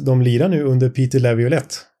spelet de lirar nu under Peter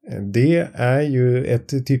Laviolette, det är ju ett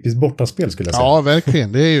typiskt bortaspel skulle jag säga. Ja,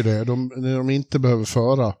 verkligen, det är ju det. De inte behöver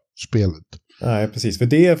föra spelet. Nej, precis. För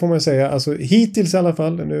det får man säga, alltså hittills i alla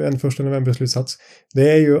fall, nu en första november-slutsats,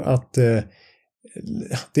 det är ju att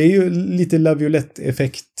det är ju lite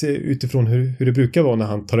Laviolette-effekt utifrån hur det brukar vara när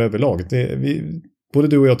han tar över laget. Både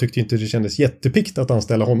du och jag tyckte inte det kändes jättepikt att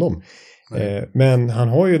anställa honom. Men han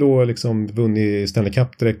har ju då liksom vunnit Stanley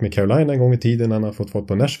Cup direkt med Carolina en gång i tiden. Han har fått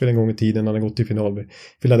på Nashville en gång i tiden. Han har gått till final med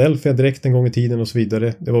Philadelphia direkt en gång i tiden och så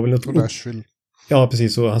vidare. Det var väl något... Nashville. Ja,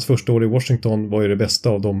 precis. Och hans första år i Washington var ju det bästa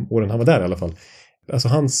av de åren han var där i alla fall. Alltså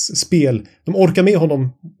hans spel, de orkar med honom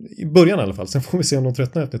i början i alla fall. Sen får vi se om de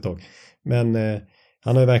tröttnar efter ett tag. Men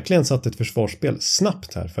han har ju verkligen satt ett försvarsspel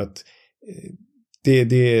snabbt här för att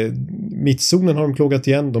mittzonen har de plågat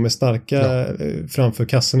igen, de är starka framför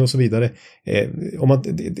kassen och så vidare.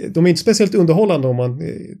 De är inte speciellt underhållande om man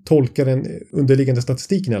tolkar den underliggande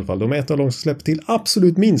statistiken i alla fall. De är ett av de som släpper till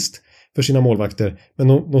absolut minst för sina målvakter, men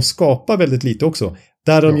de skapar väldigt lite också.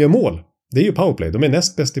 Där de gör mål, Det är ju powerplay. De är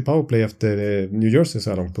näst bäst i powerplay efter New Jersey så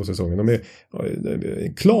här långt på säsongen. De är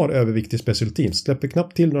klar överviktig special teams. Släpper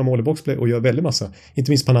knappt till några mål i boxplay och gör väldigt massa.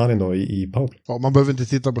 Inte minst Panarin då i powerplay. Ja, man behöver inte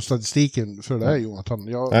titta på statistiken för det här, Jonathan.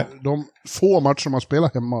 De få matcher man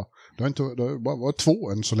spelar hemma, det har bara varit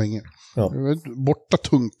 2 än så länge. Ja. Det var ett borta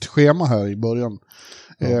tungt schema här i början.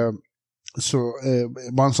 Ja. Så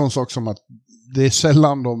bara en sån sak som att det är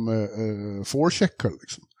sällan de forecheckar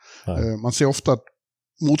liksom. Man ser ofta att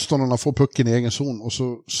motståndarna får pucken i egen zon och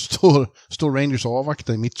så står Rangers och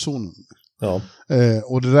avvaktar i mittzonen. Ja.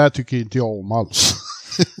 Och det där tycker inte jag om alls.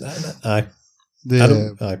 Nej.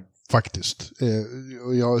 Nej. Faktiskt.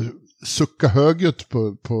 Och jag suckar högljutt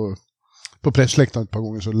på pressläktaren ett par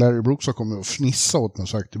gånger, så Larry Brooks har kommit och fnissa åt mig och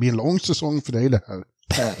sagt det blir en lång säsong för dig det här.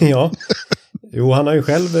 Ja. Jo, han har ju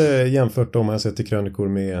själv jämfört dem, har jag sett i krönikor,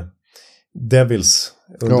 med Devils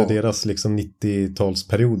under deras liksom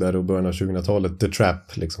 90-talsperioder och början av 2000-talet, The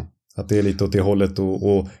Trap liksom. Att det är lite åt det hållet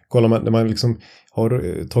och kollar man, när man liksom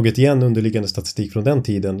har tagit igen underliggande statistik från den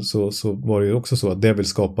tiden så var det ju också så att Devils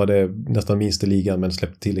skapade nästan minst i ligan men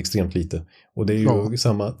släppte till extremt lite. Och det är ju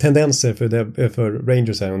samma tendenser för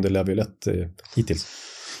Rangers här under Laviolette hittills.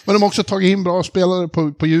 Men de har också tagit in bra spelare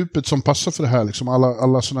på djupet som passar för det här liksom,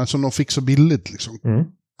 alla sådana som de fick så billigt liksom.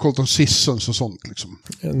 Colton Sissons och sånt liksom.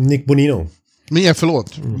 Nick Bonino. Men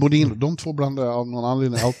förlåt, Bonino, de två blandar av någon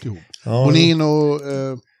anledning alltihop. Bonino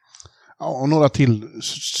och några till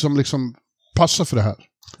som liksom passar för det här.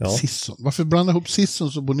 Sisson. Varför blandar ihop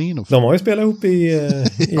Sissons och Bonino? De har ju spelat ihop i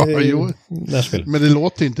Nashville. Men det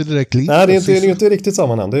låter inte direkt lite. Nej, det är inte riktigt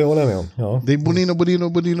sammanhang, det håller jag med om. Ja. Det är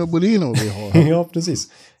Bonino vi har här. Ja, precis.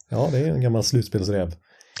 Ja, det är en gammal slutspelsräv.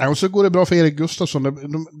 Ja, och så går det bra för Erik Gustafsson.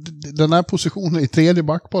 Den här positionen i tredje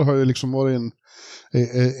backpar har ju liksom varit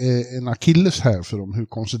en akilles här för dem, hur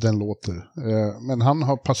konstigt den låter. Men han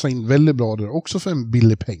har passat in väldigt bra där, också för en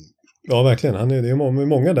billig peng. Ja, verkligen. Det är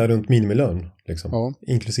många där runt minimilön. Liksom. Ja.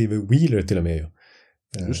 Inklusive Wheeler till och med.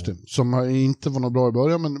 Just det. Som inte var något bra i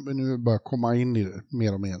början, men nu börjar komma in i det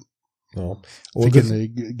mer och mer. Ja. Och fick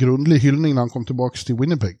en grundlig hyllning när han kom tillbaka till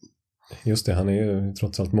Winnipeg. Just det, han är ju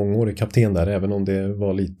trots allt mångårig kapten där, även om det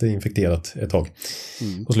var lite infekterat ett tag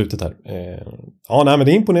på slutet här. Men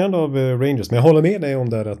det är imponerande av Rangers, men jag håller med dig om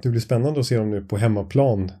det att det blir spännande att se dem nu på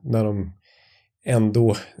hemmaplan när de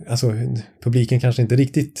ändå, alltså publiken kanske inte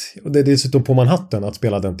riktigt, och det är dessutom på Manhattan att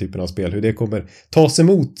spela den typen av spel, hur det kommer tas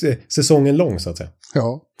emot säsongen lång så att säga.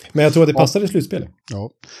 Ja. Men jag tror att det passar i slutspelet.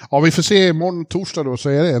 Ja, vi får se imorgon torsdag då, så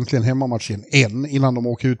är det äntligen hemmamatchen innan de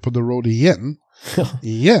åker ut på The Road igen.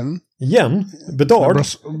 Igen? Bedard?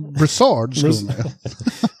 Brassard ska med.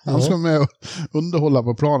 Han ska med och underhålla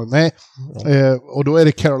på planen. Nej, och då är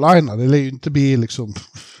det Carolina. Det lär ju inte bli liksom...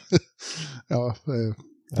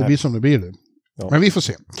 det blir som det blir det. Ja. Men vi får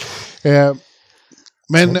se.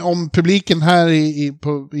 Men om publiken här i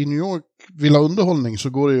New York vill ha underhållning så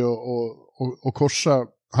går det ju att korsa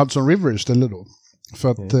Hudson River istället då.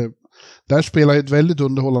 För att där spelar ett väldigt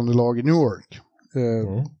underhållande lag i New York.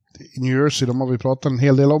 I New Jersey, de har vi pratat en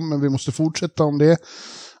hel del om, men vi måste fortsätta om det.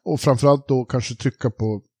 Och framförallt då kanske trycka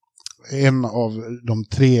på en av de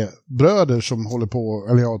 3 bröder som håller på,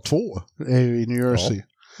 eller 2 är ju i New Jersey.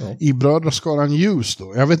 Ja. I brödraskaran Hughes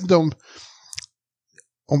då. Jag vet inte om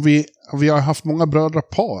vi har haft många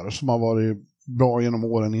brödrapar som har varit bra genom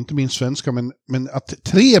åren, inte minst svenska, men att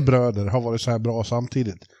 3 bröder har varit så här bra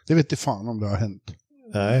samtidigt, det vet inte fan om det har hänt.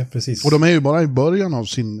 Nej, precis. Och de är ju bara i början av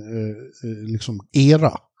sin liksom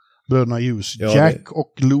era. Bröderna Hughes. Jack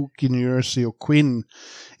och Luke i New Jersey och Quinn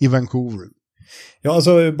i Vancouver. Ja,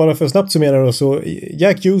 alltså bara för att snabbt summera då, så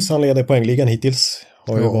Jack Hughes, han leder poängligan hittills.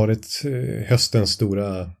 Har ju varit höstens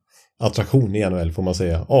stora attraktion i NHL får man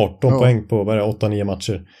säga. 18 poäng på 8-9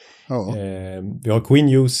 matcher. Ja. Vi har Quinn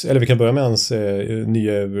Hughes, eller vi kan börja med hans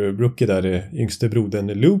nya rookie där, yngste brodern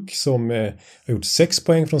Luke, som har gjort 6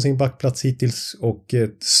 poäng från sin backplats hittills och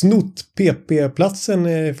snott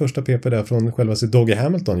PP-platsen, första PP där från självaste Doggy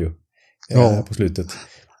Hamilton ju på slutet.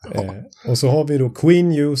 Och så har vi då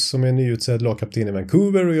Quinn Hughes som är nyutsedd lagkapten i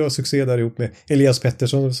Vancouver och gör succé där ihop med Elias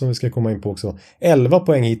Petterssons som vi ska komma in på också. 11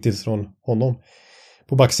 poäng hittills från honom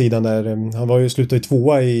på backsidan där. Han var ju slutat i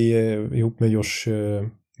 2:a ihop med Josh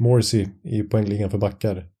Morrissey i poängligan för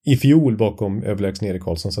backar i fjol bakom överlägsen Erik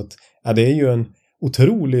Carlsson. Så att, det är ju en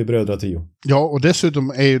otrolig brödratrio. Ja, och dessutom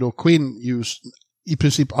är ju då Quinn Hughes i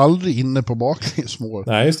princip aldrig inne på baklängesmål.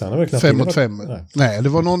 Nej, just det. Han har väl knappt 5 mot 5. Nej, det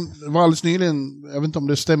var alldeles nyligen, jag vet inte om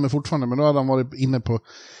det stämmer fortfarande, men då hade han varit inne på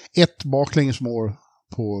 1 baklängesmål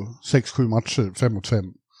på 6-7 matcher, 5 mot 5.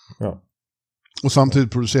 Ja. Och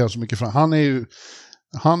samtidigt producerar så mycket fram.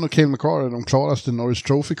 Han och Cale McCarr är de klaraste Norris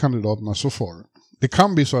Trophy-kandidaterna så far. Det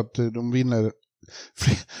kan bli så att de vinner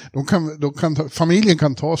familjen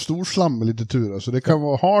kan ta storslam med lite tur. Alltså det kan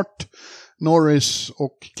vara Hart, Norris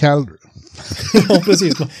och Calder. Ja,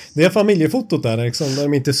 precis. Det är familjefotot där, liksom, där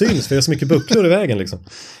de inte syns för det är så mycket bucklor i vägen. Liksom.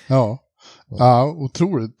 Ja,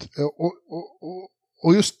 otroligt.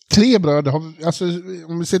 Och just 3 bröder, alltså,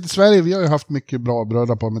 om vi ser till Sverige, vi har ju haft mycket bra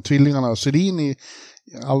bröder på med tvillingarna. Sedin i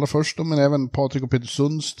allra första, men även Patrik och Peter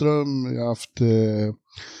Sundström. Vi har haft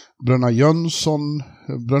bröderna Jönsson,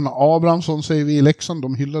 bröderna Abrahamsson säger vi i Leksand.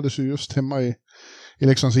 De hyllades ju just hemma i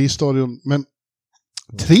Leksands isstadion. Men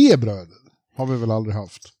 3 bröder har vi väl aldrig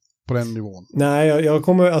haft på den nivån. Nej, jag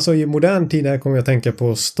kommer, alltså i modern tid här kommer jag tänka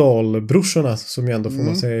på Stahlbrorsorna som ju ändå får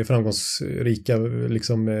man säga är framgångsrika,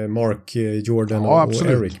 liksom Mark, Jordan och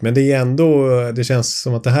Eric. Men det är ändå, det känns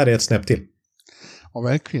som att det här är ett snäpp till. Ja,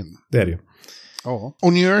 verkligen. Det är det ju. Ja,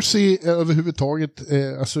 och New Jersey överhuvudtaget,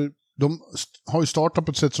 alltså de har ju startat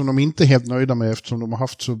på ett sätt som de inte är helt nöjda med eftersom de har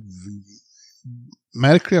haft så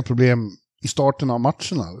märkliga problem i starten av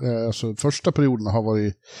matcherna. Alltså första perioderna har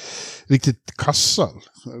varit riktigt kassa,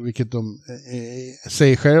 vilket de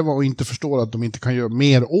säger själva och inte förstår att de inte kan göra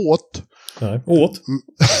mer åt. Nej, åt?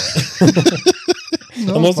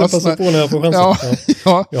 Jag måste passa på när jag får chansen.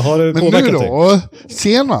 Ja. Jag har men nu då,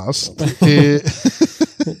 senast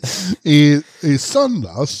i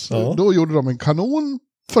söndags, då gjorde de en kanon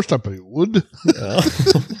första period. Ja.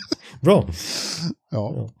 Bra.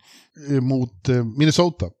 Ja. Mot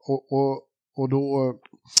Minnesota. Och då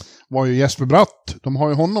var ju Jesper Bratt, de har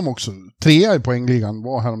ju honom också, 3 i poängligan,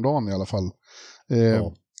 var häromdagen i alla fall.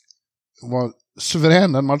 Var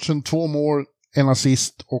suverän den matchen, 2 mål, 1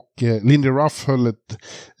 assist och Lindy Ruff höll ett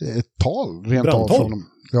tal rent av från honom.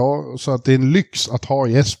 Ja, så att det är en lyx att ha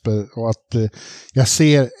Jesper och att jag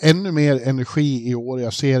ser ännu mer energi i år,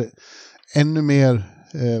 jag ser ännu mer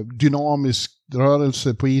dynamisk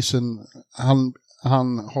rörelse på isen.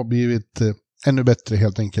 Han har blivit ännu bättre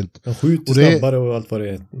helt enkelt. Han skjuter snabbare och allt vad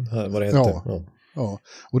det heter. Ja.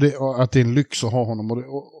 Och att det är en lyx att ha honom.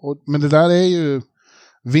 Men det där är ju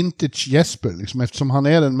vintage Jesper, liksom, eftersom han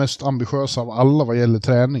är den mest ambitiösa av alla vad gäller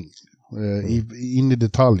träning. In i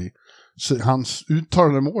detalj. Så hans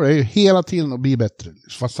uttalade mål är ju hela tiden att bli bättre,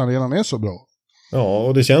 fast han redan är så bra. Ja,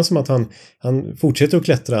 och det känns som att han fortsätter att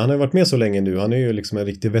klättra. Han har varit med så länge nu. Han är ju liksom en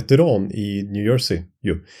riktig veteran i New Jersey.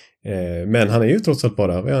 Men han är ju trots allt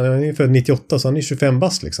bara, han är född 98 så han är 25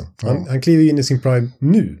 bast liksom. Han kliver in i sin prime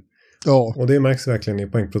nu. Ja. Och det märks verkligen i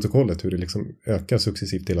poängprotokollet hur det liksom ökar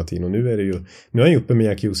successivt hela tiden. Och nu är han ju uppe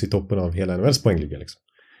med Hughes i toppen av hela NHLs poängliga liksom.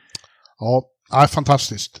 Ja,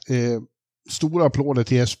 fantastiskt. Stora applåder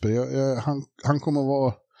till Jesper. Han kommer att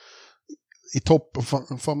vara i topp och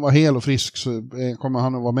får han vara hel och frisk så kommer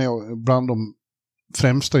han att vara med och bland de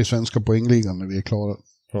främsta i svenska poängligan när vi är klara.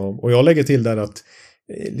 Ja, och jag lägger till där att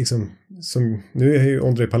liksom, som, nu är ju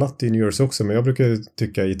André Palat i New Jersey också, men jag brukar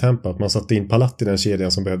tycka i Tampa att man satte in Palat i den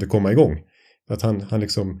kedjan som behövde komma igång. Att han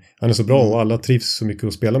är så bra och alla trivs så mycket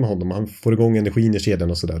att spela med honom. Han får igång energin i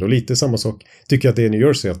kedjan och sådär. Och lite samma sak tycker jag att det är i New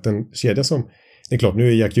Jersey, att den kedja som, det är klart nu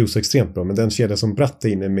är Jack Hughes extremt bra, men den kedja som Bratt är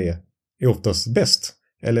inne med är oftast bäst.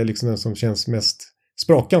 Eller liksom den som känns mest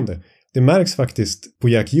sprakande. Det märks faktiskt på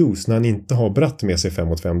Jack Hughes när han inte har Bratt med sig 5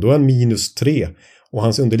 mot 5. Då är han -3 och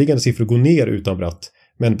hans underliggande siffror går ner utan Bratt.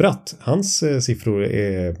 Men Bratt, hans siffror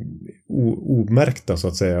är omärkta så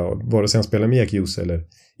att säga, vare sig han spelar med Jack Hughes eller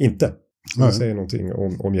inte. Det säger någonting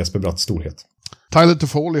om Jesper Bratts storhet. Tyler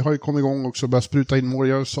Toffoli har ju kommit igång också och börjat spruta in mål.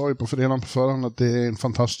 Jag sa ju redan på förhand att det är en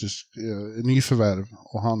fantastisk nyförvärv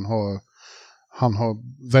och han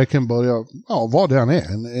har verkligen börjat, vad det han är,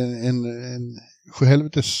 en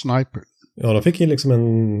sjuhelvetes sniper. Ja, de fick ju liksom en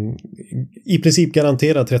i princip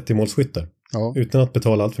garanterad 30-målsskyttar. Ja. Utan att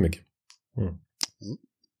betala allt för mycket.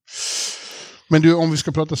 Men du, om vi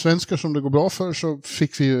ska prata svenskar som det går bra för, så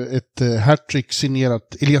fick vi ju ett hattrick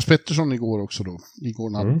signerat Elias Pettersson igår också då. Igår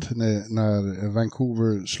natt när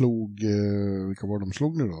Vancouver slog, vilka var de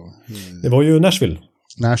slog nu då? Det var ju Nashville.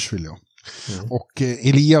 Nashville, ja. Och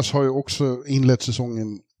Elias har ju också inlett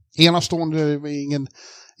säsongen enastående. Det var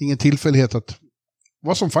ingen tillfällighet att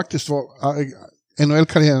vad som faktiskt var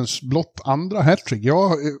NHL-karriärens blott andra hattrick.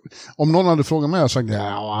 Om någon hade frågat mig hade jag sagt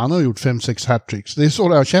han har gjort 5-6 hattricks. Det är så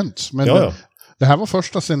det har känts. Men det här var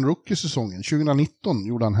första sen rookie-säsongen. 2019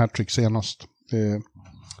 gjorde han hattrick senast.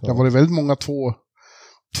 Det var det väldigt många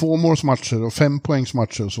tvåmålsmatcher och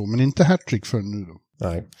 5-poängsmatcher och så. Men inte hattrick för nu då.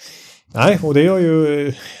 Nej, och det gör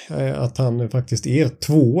ju att han faktiskt är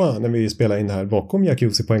 2 när vi spelar in här bakom Jack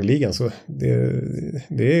Hughes i poängligan. Så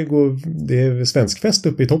det är svensk fest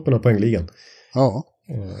uppe i toppen av poängligan. Ja.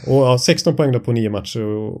 Och 16 poäng då på 9 matcher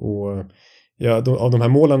och av de här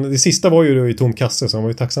målen, det sista var ju i tom kasse, så han var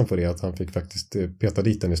ju tacksam för det, att han fick faktiskt peta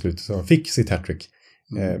dit den i slutet, så han fick sitt hattrick.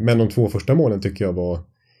 Men de 2 första målen tycker jag var...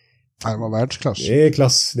 Det var världsklass. Det är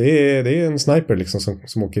klass, det är en sniper liksom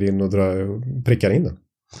som åker in och prickar in den.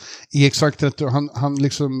 I exakt rätt, han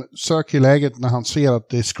liksom söker läget när han ser att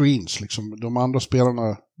det är screens. Liksom. De andra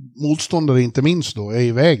spelarna, motståndare inte minst då, är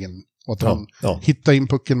i vägen. Och att han hittar in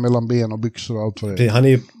pucken mellan ben och byxor och allt vad det är.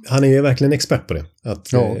 Han är verkligen expert på det.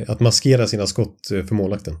 Att maskera sina skott för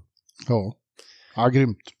målvakten. Ja,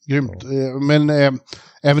 grymt. Men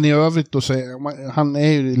även i övrigt då, han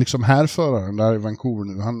är ju liksom härföraren där i Vancouver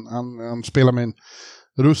nu. Han spelar med en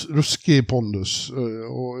ruskig pondus.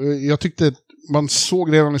 Och jag tyckte man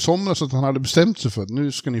såg redan i somras att han hade bestämt sig för att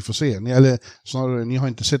nu ska ni få se. Eller snarare, ni har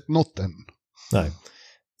inte sett något än.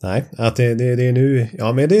 Nej, att det är nu...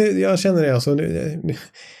 Ja, men jag känner det alltså.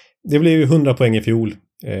 Det blev ju 100 poäng i fjol.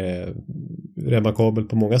 Remarkabelt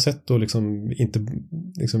på många sätt. Och liksom inte...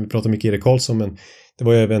 Liksom, vi pratar mycket Erik Carlsson, men det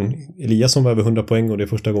var ju även Elias som var över 100 poäng. Och det är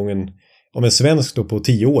första gången om en svensk då på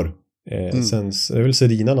 10 år. Sen är det väl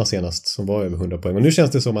Sedinarna senast som var över 100 poäng. Och nu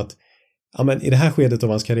känns det som att men i det här skedet av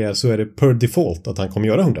hans karriär så är det per default att han kommer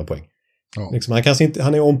göra 100 poäng. Liksom,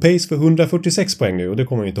 han är on pace för 146 poäng nu, och det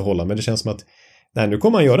kommer han inte hålla. Men det känns som att nu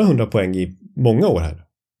kommer han göra 100 poäng i många år här.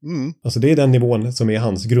 Alltså det är den nivån som är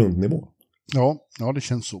hans grundnivå. Ja, det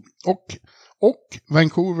känns så. Och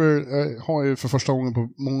Vancouver har ju för första gången på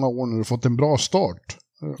många år nu fått en bra start.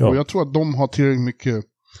 Och jag tror att de har tillräckligt mycket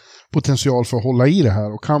potential för att hålla i det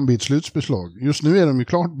här och kan bli ett slutspelslag. Just nu är de ju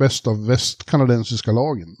klart bäst av västkanadensiska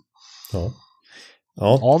lagen. Ja.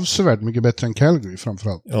 Avsevärt mycket bättre än Calgary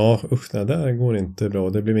framförallt. Ja, det där går inte bra.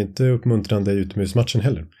 Det blir inte uppmuntrande i utomhusmatchen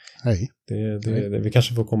heller. Nej. Vi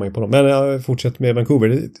kanske får komma in på dem. Men jag fortsätter med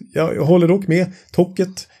Vancouver. Jag håller dock med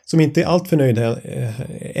Tocket, som inte är allt för nöjd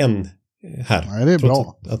än här. Nej, det är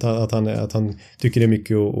bra. Att han tycker det är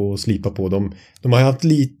mycket att slipa på. De har haft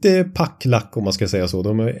lite packlack, om man ska säga så.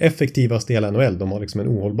 De är effektivast i hela NHL. De har liksom en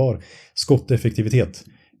ohållbar skotteffektivitet.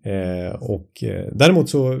 Däremot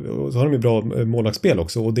så har de ju bra målvaktsspel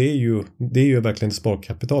också, och det är ju verkligen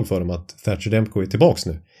sparkapital för dem att Thatcher Demko är tillbaks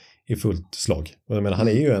nu i fullt slag. Och jag menar, han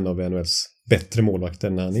är ju en av NHLs bättre målvakter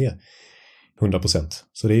när han är 100%.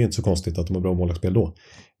 Så det är ju inte så konstigt att de har bra målvaktsspel då.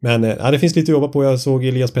 Men det finns lite att jobba på. Jag såg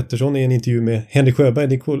Elias Pettersson i en intervju med Henrik Sjöberg,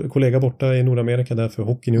 din kollega borta i Nordamerika där för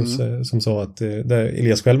Hockey News, som sa att där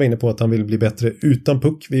Elias själv var inne på att han vill bli bättre utan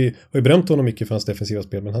puck. Vi har ju berömt honom mycket för hans defensiva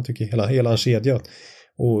spel, men han tycker hela hans kedja,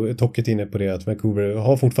 och Tocket inne på det, att Vancouver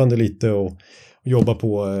har fortfarande lite att jobba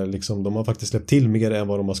på. Liksom, de har faktiskt släppt till mer än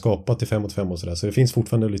vad de har skapat i 5-mot-5 och sådär. Så det finns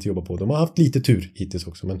fortfarande lite att jobba på. De har haft lite tur hittills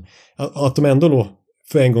också, men att de ändå då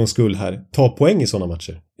för en gångs skull här tar poäng i sådana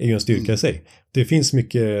matcher är ju en styrka i sig. Det finns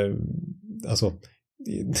mycket, alltså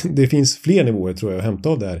det finns fler nivåer tror jag att hämta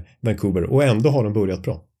av det här Vancouver, och ändå har de börjat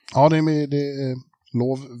bra. Ja, det är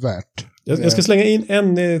lovvärt. Jag ska slänga in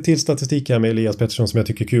en till statistik här med Elias Pettersson som jag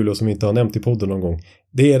tycker är kul och som vi inte har nämnt i podden någon gång.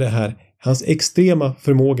 Det är det här, hans extrema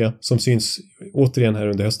förmåga som syns återigen här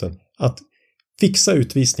under hösten. Att fixa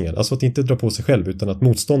utvisningar, alltså att inte dra på sig själv utan att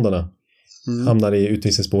motståndarna hamnar i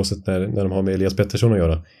utvisningsbåset när de har med Elias Pettersson att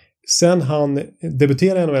göra. Sen han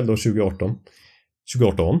debuterade i NHL då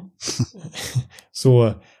 2018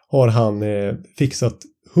 så har han fixat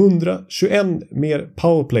 121 mer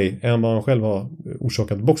powerplay än vad han själv har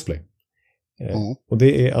orsakat boxplay. Och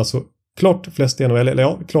det är alltså klart flest i NHL, eller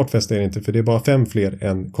ja, klart flest är det inte, för det är bara 5 fler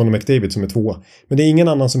än Connor McDavid som är 2. Men det är ingen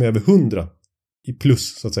annan som är över 100 i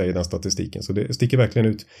plus så att säga i den statistiken. Så det sticker verkligen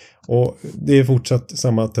ut. Och det är fortsatt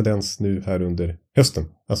samma tendens nu här under hösten.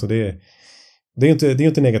 Alltså det är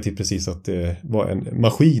inte negativt precis att det var en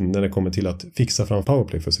maskin när det kommer till att fixa fram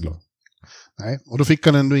powerplay för sig lag. Nej, och då fick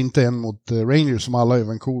han ändå inte en mot Rangers som alla i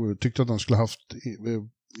Vancouver tyckte att han skulle haft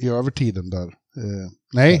i övertiden där.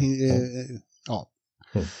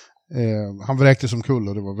 Han vräkte som kull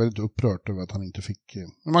och det var väldigt upprört över att han inte fick.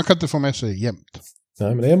 Men man kan inte få med sig jämt.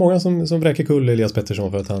 Nej, men det är många som vräker kull Elias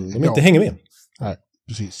Pettersson för att de inte hänger med. Nej,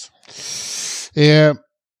 precis.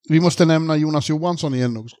 Vi måste nämna Jonas Johansson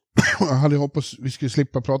igen också. Jag hade hoppats vi skulle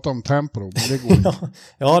slippa prata om Tampa då, men det går inte.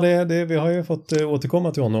 Ja, vi har ju fått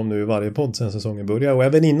återkomma till honom nu i varje podd sen säsongen började, och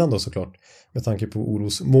även innan då såklart, med tanke på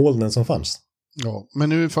orosmolnen som fanns. Ja, men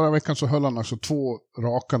nu förra veckan så höll han alltså 2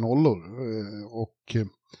 raka nollor, och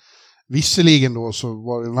visserligen då så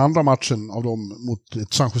var den andra matchen av dem mot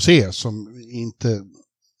ett San Jose som inte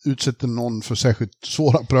utsätter någon för särskilt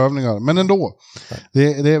svåra prövningar, men ändå.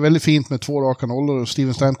 Det är väldigt fint med 2 raka nollor, och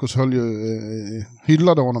Steven Stamkos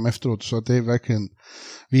hyllade honom efteråt, så att det är verkligen,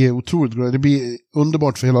 vi är otroligt glada. Det blir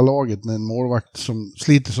underbart för hela laget när en målvakt som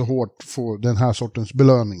sliter så hårt får den här sortens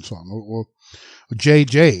belöning, så han. Och Och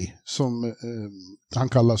JJ, som han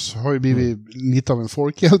kallas, har ju blivit lite av en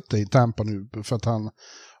folkhjälte i Tampa nu, för att han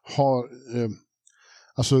har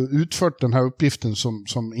alltså utfört den här uppgiften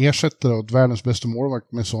som ersätter åt världens bästa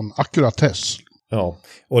målvakt med sån akkuratess. Ja,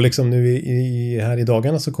 och liksom nu här i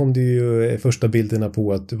dagarna så kom det ju första bilderna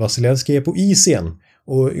på att Vasilevski är på is igen.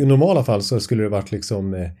 Och i normala fall så skulle det varit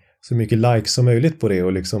liksom så mycket likes som möjligt på det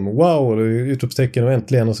och liksom wow, och utropstecken och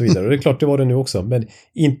äntligen och så vidare. Och det är klart det var det nu också, men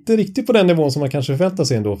inte riktigt på den nivån som man kanske förväntar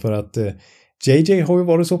sig ändå, för att JJ har ju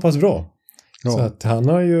varit så pass bra. Ja. Så att han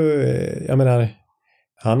har ju, jag menar,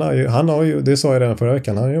 han har ju, det sa jag redan förra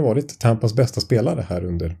veckan, han har ju varit Tampas bästa spelare här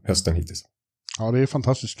under hösten hittills. Ja, det är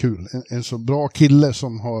fantastiskt kul. En så bra kille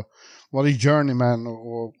som har varit journeyman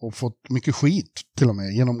och fått mycket skit till och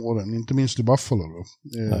med genom åren, inte minst i Buffalo då.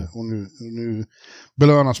 Och nu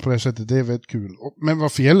belönas på det sättet, det är väldigt kul. Men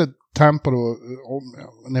varför gäller Tampa då,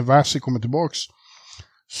 när Vasi kommer tillbaks,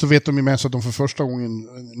 så vet de ju med sig att de för första gången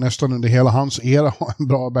nästan under hela hans era har en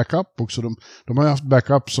bra backup också. De har ju haft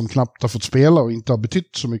backup som knappt har fått spela och inte har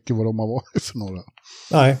betytt så mycket vad de har varit för några.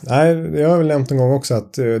 Nej, jag har väl nämnt en gång också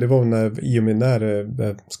att det var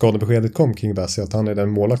när skadebeskedet kom kring Vasi, att han är den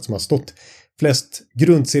målvakt som har stått flest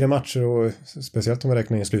grundseriematcher, och speciellt om vi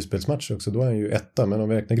räknar in slutspelsmatcher också, då är han ju etta, men om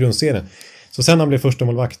vi räknar grundserien. Så sen han blev första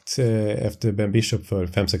målvakt efter Ben Bishop för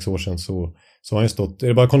 5-6 år sedan, så har han ju stått, det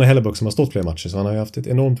är bara Connor Hellebuck som har stått fler matcher, så han har ju haft ett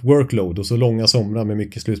enormt workload och så långa somrar med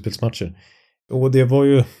mycket slutspelsmatcher. Och det var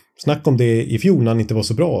ju snack om det i fjol när han inte var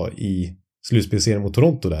så bra i slutspelserien mot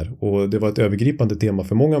Toronto där, och det var ett övergripande tema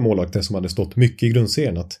för många målvakter som hade stått mycket i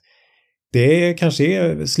grundserien, att det kanske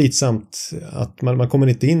är slitsamt att man kommer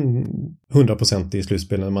inte in 100% i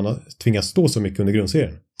slutspelen när man har tvingats stå så mycket under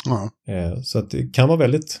grundserien. Ja. Så att det kan vara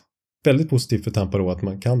väldigt, väldigt positivt för Tampa då, att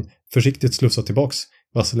man kan försiktigt slussa tillbaks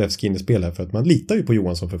Vasilevski in i spel här, för att man litar ju på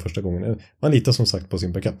Johansson för första gången. Man litar som sagt på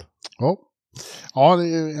sin backup. Ja. Ja,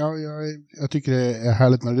 jag tycker det är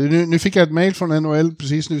härligt med det. Nu fick jag ett mejl från NHL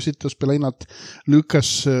precis nu, sitter och spelar in, att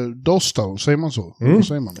Lucas Dostal, säger man så?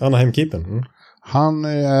 Säger man? Anaheim-keepern. Han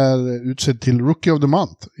är utsedd till Rookie of the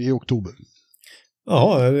Month i oktober.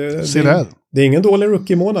 Ja, det är ingen dålig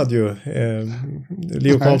rookie-månad ju.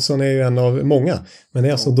 Leo Carlsson är ju en av många. Men det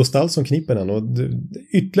är alltså Dostal som kniper den. Och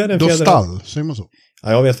ytterligare en Dostal, säger man så?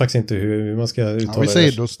 Ja, jag vet faktiskt inte hur man ska uttala det. Vi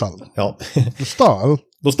säger Dostal. Ja.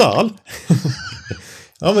 Dostal?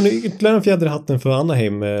 Ja, men ytterligare en fjäder i hatten för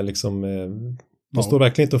Anaheim. Liksom, de står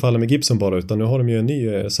verkligen inte och faller med Gibson bara, utan nu har de ju en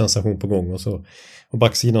ny sensation på gång. Och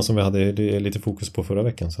backsidan som vi hade, det är lite fokus på förra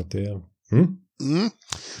veckan. Så att det,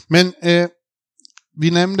 Men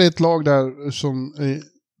vi nämnde ett lag där som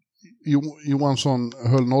Johansson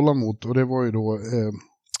höll nollan mot, och det var ju då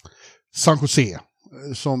San Jose,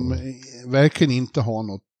 som verkligen inte har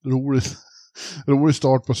något rolig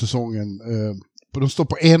start på säsongen. De står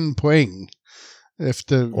på 1 poäng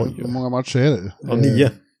efter hur många matcher är det? Ja,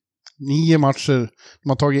 9. 9 matcher. De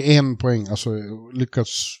har tagit 1 poäng, alltså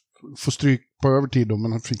lyckats få stryk på övertid då,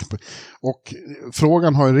 men han fick på. Och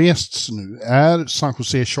frågan har ju rests nu. Är San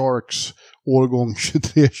Jose Sharks årgång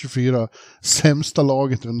 23-24 sämsta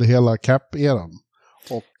laget under hela cap-eran?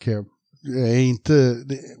 Och är inte,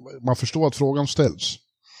 man förstår att frågan ställs.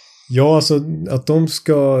 Ja, alltså att de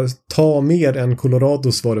ska ta mer än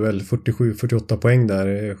Colorados var det väl 47-48 poäng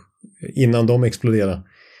där innan de exploderade.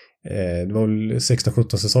 Det var väl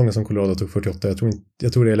 16-17 säsonger som Colorado tog 48.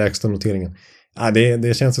 Jag tror det är lägsta noteringen. Ja,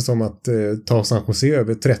 det känns som att ta San Jose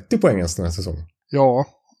över 30 poäng den här säsongen. Ja,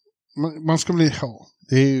 man ska bli... Ja,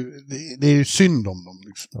 det är ju synd om dem.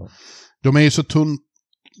 Liksom. Ja. De är ju så tunt.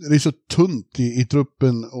 Det är så tunt i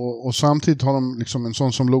truppen, och samtidigt har de liksom en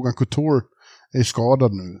sån som Logan Couture är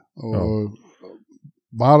skadad nu. Och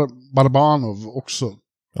Barbanov också.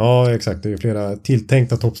 Ja, exakt. Det är ju flera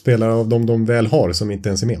tilltänkta toppspelare av de väl har som inte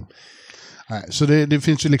ens är med. Nej, så det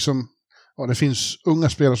finns ju liksom... Ja, det finns unga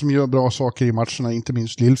spelare som gör bra saker i matcherna, inte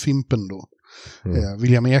minst Lillfimpen då.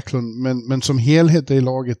 William Eklund. Men som helhet är i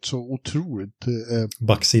laget så otroligt...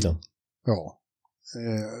 backsidan. Ja.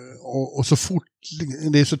 Och så fort...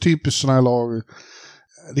 Det är så typiskt sådana här lag...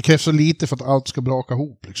 Det krävs så lite för att allt ska braka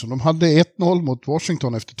ihop. Liksom. De hade 1-0 mot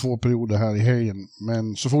Washington efter 2 perioder här i helgen.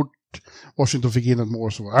 Men så fort Washington fick in ett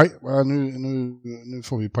mål så var nu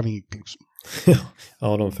får vi panik. Liksom.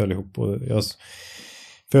 Ja, de föll ihop. Och jag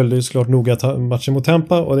följde ju såklart noga matchen mot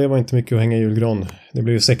Tampa, och det var inte mycket att hänga i julgran. Det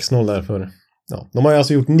blev ju 6-0 där för... Ja, de har ju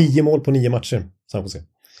alltså gjort 9 mål på 9 matcher, San Jose.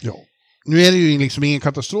 Ja. Nu är det ju liksom ingen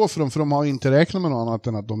katastrof för dem, för de har ju inte räknat med något annat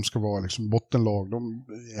än att de ska vara liksom bottenlag. De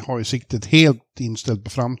har ju siktet helt inställt på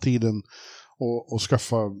framtiden och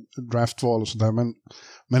skaffa draftval och sådär.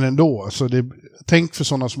 Men ändå, alltså tänk för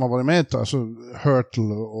sådana som har varit med, alltså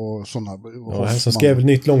Hurtle och sådana. Ja, han som skrev ett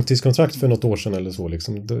nytt långtidskontrakt för något år sedan eller så,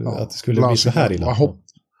 liksom, att det skulle bli så här illa.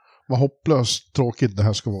 Vad hopplöst tråkigt det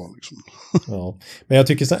här ska vara. Liksom. Ja, men jag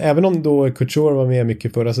tycker så, även om då Couture var med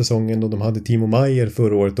mycket förra säsongen och de hade Timo Meier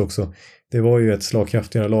förra året också, det var ju ett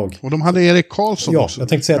slagkraftigare lag. Och de hade Erik Carlsson också. Ja, jag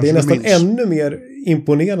tänkte säga att det är nästan ännu mer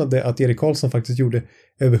imponerande att Erik Carlsson faktiskt gjorde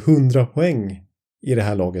över 100 poäng i det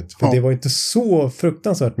här laget. För det var inte så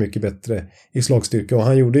fruktansvärt mycket bättre i slagstyrka, och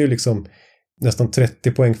han gjorde ju liksom nästan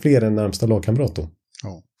 30 poäng fler än närmsta lagkamrat då.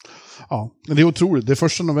 Ja, det är otroligt. Det är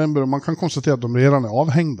 1 november och man kan konstatera att de redan är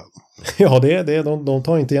avhängda. Ja, det är de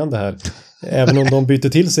tar inte igen det här. Även om de byter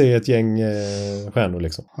till sig ett gäng stjärnor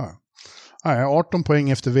liksom. Nej, 18 poäng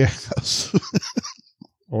efter Vegas.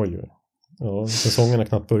 Oj. Ja, säsongen har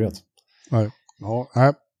knappt börjat. Nej.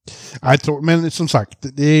 Men som sagt,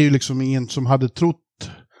 det är ju liksom ingen som hade trott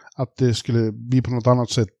att det skulle bli på något annat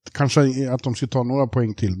sätt. Kanske att de skulle ta några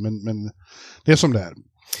poäng till, men det är som det är.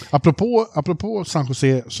 Apropå San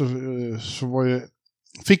Jose så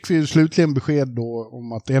fick vi slutligen besked då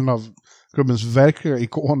om att en av klubbens verkliga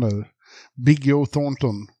ikoner, Big Joe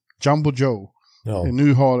Thornton, Jumbo Joe,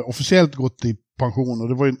 nu har officiellt gått i pension, och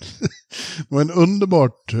det var en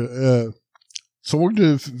underbart... såg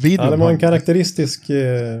du videon? Ja, det var en karaktäristisk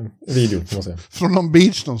video, kan man säga. Från någon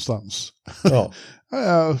beach någonstans. Ja.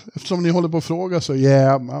 Eftersom ni håller på att fråga så,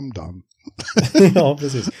 I'm done. Ja,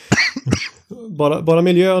 precis. Bara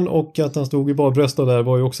miljön och att han stod i barbrösta där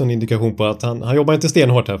var ju också en indikation på att han jobbar inte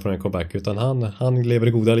stenhårt här för en comeback, utan han lever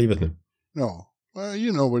det goda livet nu. Ja,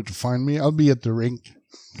 you know where to find me. I'll be at the rink.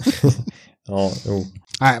 Ja, jo.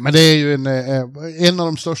 Nej, men det är ju en av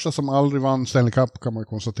de största som aldrig vann Stanley Cup, kan man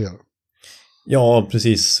konstatera. Ja,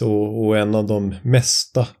 precis. Och en av de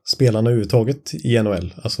mesta spelarna överhuvudtaget i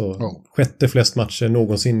NHL. Alltså sjätte flest matcher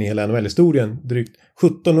någonsin i hela NHL-historien. Drygt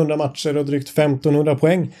 1700 matcher och drygt 1500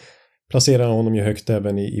 poäng. Placerar honom ju högt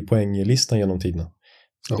även i poänglistan genom tiderna.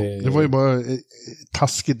 Ja, det var ju bara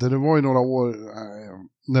taskigt. Det var ju några år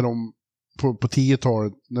när de på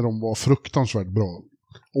 10-talet när de var fruktansvärt bra.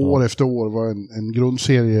 År efter år var en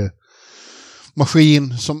grundserie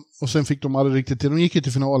maskin och sen fick de aldrig riktigt till. De gick ju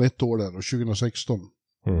till final ett år där, 2016.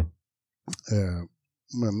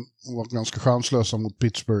 Men var ganska chanslösa mot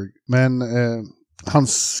Pittsburgh. Men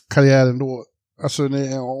hans karriär ändå, alltså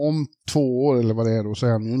om 2 år eller vad det är då, så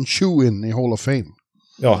är han ju en shoe-in i Hall of Fame.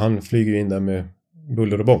 Ja, han flyger in där med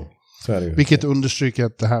buller och bång. Så är det ju. Vilket understryker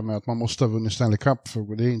att det här med att man måste ha vunnit Stanley Cup,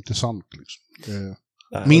 för det är inte sant liksom.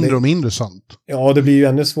 Mindre och mindre sant. Ja, det blir ju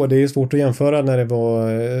ännu svårt. Det är svårt att jämföra när det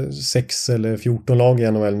var 6 eller 14 lag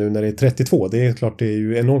i NHL nu när det är 32. Det är klart, det är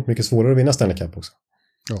ju enormt mycket svårare att vinna Stanley Cup också.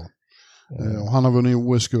 Ja. Och han har vunnit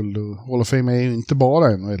OS-guld, och Hall of Fame är ju inte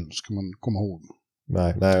bara NHL, ska man komma ihåg.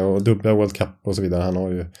 Nej, och dubbla World Cup och så vidare. Han har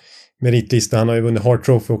ju meritlista, han har ju vunnit Hart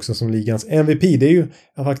Trophy också som ligans MVP. Det är ju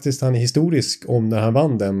faktiskt, han är historisk om när han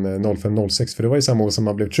vann den 05-06, för det var ju samma år som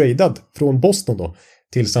han blev tradad från Boston då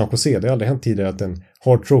till San Jose. Det har aldrig hänt tidigare att en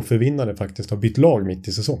Hart Trophy-vinnare faktiskt har bytt lag mitt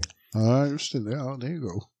i säsong. Ja, just det. Ja, det är ju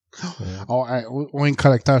go. Ja, och en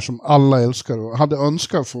karaktär som alla älskar och hade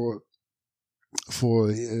önskat få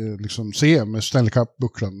liksom se med Stanley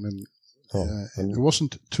Cup-bucklan, men it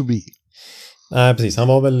wasn't to be. Nej, precis. Han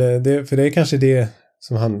var väl det, för det är kanske det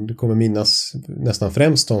som han kommer minnas nästan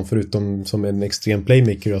främst om, förutom som en extrem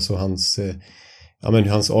playmaker, alltså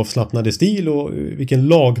hans avslappnade stil och vilken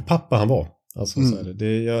lagpappa han var. Alltså, så är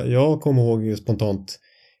det. Jag kommer ihåg spontant,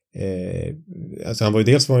 alltså han var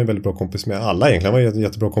ju väldigt bra kompis med alla egentligen. Han var ju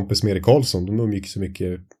jättebra kompis med Erik Carlsson. De umgick så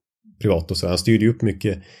mycket privat och så. Han styrde ju upp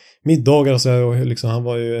mycket middagar och så här, och liksom, han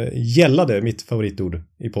var ju gällade, mitt favoritord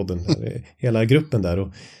i podden, hela gruppen där.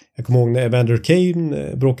 Och jag kommer ihåg när Evander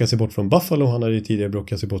Kane bråkade sig bort från Buffalo. Han hade ju tidigare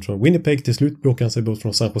bråkat sig bort från Winnipeg. Till slut bråkade han sig bort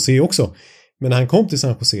från San Jose också. Men när han kom till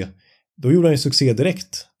San Jose, då gjorde han ju succé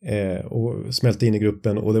direkt och smälte in i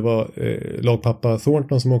gruppen. Och det var lagpappa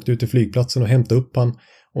Thornton som åkte ut till flygplatsen och hämtade upp han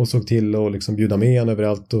och såg till att liksom bjuda med han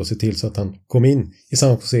överallt och se till så att han kom in i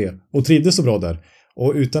San Jose och trivdes så bra där.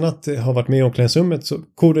 Och utan att ha varit med i omklädningsrummet så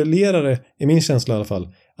korrelerar det, i min känsla i alla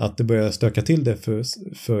fall, att det började stöka till det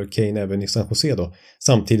för Kane även i San Jose då,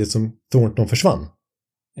 samtidigt som Thornton försvann.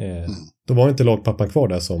 Då var inte lagpappan kvar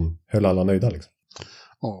där som höll alla nöjda liksom.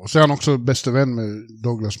 Ja, och så är han också bästa vän med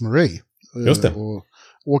Douglas Murray. Just det. Och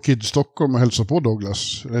åker till Stockholm och hälsar på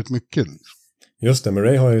Douglas rätt mycket. Just det,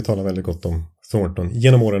 Murray har jag ju talat väldigt gott om Thornton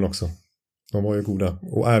genom åren också. De var ju goda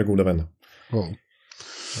och är goda vänner.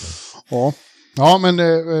 Ja, men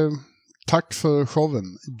tack för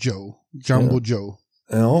showen, Joe. Jumbo Joe.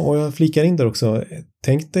 Ja, och jag flikar in där också.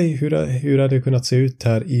 Tänk dig hur det hade kunnat se ut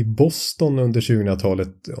här i Boston under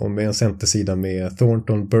 2000-talet om med en centersida med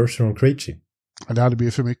Thornton, Bergeron, Krejci. Ja, det hade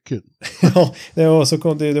blivit för mycket. Ja, så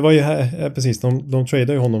kom det var ju här, precis, de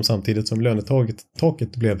tradade ju honom samtidigt som lönetaket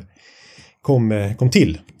kom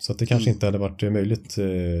till. Så att det kanske inte hade varit möjligt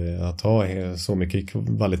att ha så mycket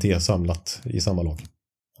kvalitet samlat i samma lag.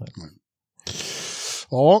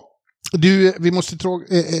 Ja, vi måste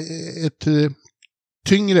ett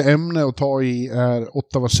tyngre ämne att ta i är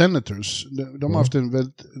Ottawa Senators. De har haft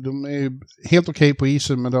de är helt okej på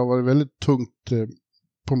isen, men det har varit väldigt tungt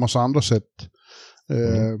på massa andra sätt.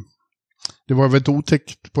 Det var väldigt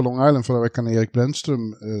otäckt på Long Island förra veckan när Erik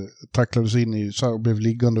Brännström tacklades in i så och blev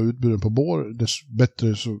liggande och utburen på bår. Dess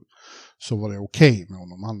bättre så var det okej med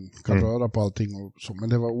honom. Han kan röra på allting och så, men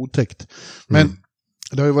det var otäckt. Men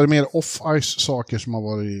det har ju varit mer off-ice saker som har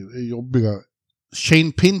varit jobbiga.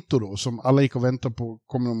 Shane Pinto då, som alla gick och väntade på,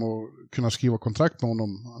 kommer de att kunna skriva kontrakt med honom.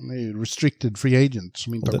 Han är ju restricted free agent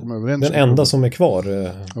som inte har kommit överens. Den enda som är kvar,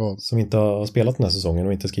 som inte har spelat den här säsongen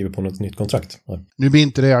och inte skriver på något nytt kontrakt. Ja. Nu blir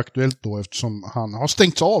inte det aktuellt då eftersom han har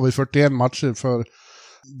stängts av i 41 matcher för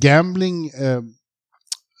gambling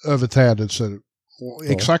överträdelser. Och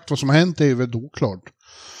exakt vad som har hänt är ju väldigt oklart.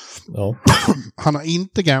 Ja. Han har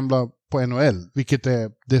inte gamblat på NHL, vilket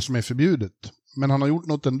är det som är förbjudet. Men han har gjort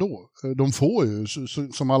något ändå. De får ju,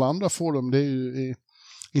 som alla andra får de, det är ju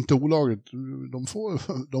inte olagligt.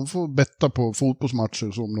 De får betta på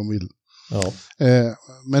fotbollsmatcher som de vill. Ja.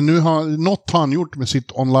 Men nu något har han gjort med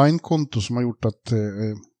sitt online-konto som har gjort att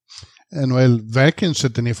NHL verkligen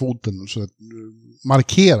sätter ner foten så att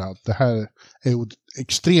markera att det här är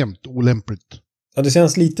extremt olämpligt. Ja, det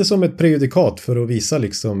känns lite som ett prejudikat för att visa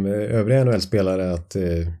liksom övriga NHL-spelare att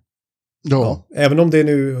ja, även om det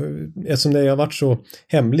nu, eftersom det har varit så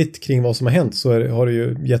hemligt kring vad som har hänt, så har det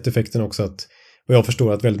ju gett effekten också att, och jag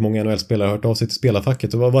förstår att väldigt många NHL-spelare har hört av sig till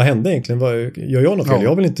spelarfacket. Och vad hände egentligen? Gör jag något fel?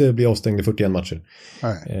 Jag vill inte bli avstängd i 41 matcher.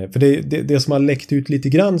 För det som har läckt ut lite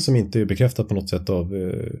grann som inte är bekräftat på något sätt av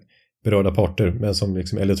berörda parter, men som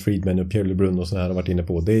liksom Elliot Friedman och Pierre LeBrun och sådana här har varit inne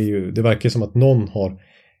på. Det verkar som att någon har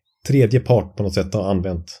tredje part på något sätt har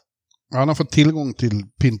använt. Han har fått tillgång till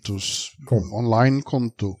Pintos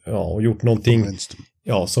online-konto. Ja, och gjort någonting.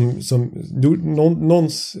 Ja, som någon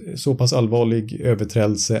så pass allvarlig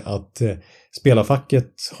överträdelse att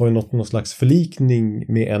spelarfacket har ju nått någon slags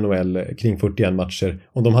förlikning med NHL kring 41 matcher.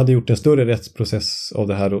 Om de hade gjort en större rättsprocess av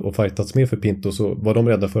det här och fightats med för Pinto, så var de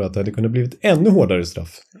rädda för att det hade kunnat blivit ännu hårdare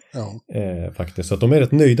straff. Ja. Faktiskt. Så att de är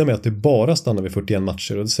rätt nöjda med att det bara stannar vid 41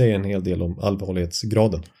 matcher, och det säger en hel del om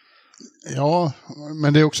allvarlighetsgraden. Ja,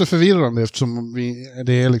 men det är också förvirrande eftersom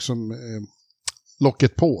det är liksom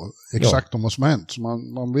locket på exakt om vad som har hänt. Så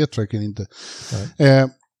man vet verkligen inte.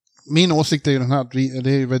 Min åsikt är ju den här att det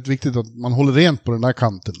är väldigt viktigt att man håller rent på den där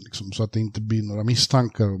kanten liksom, så att det inte blir några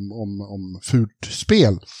misstankar om fult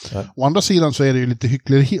spel. Å andra sidan så är det ju lite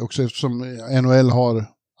hyckleri också eftersom NHL har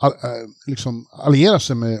liksom allierat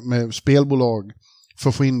sig med spelbolag för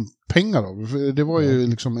att få in pengar av. Det var ju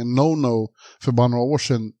liksom en no-no för bara några år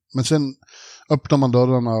sedan. Men sen öppnar man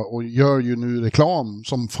dörrarna och gör ju nu reklam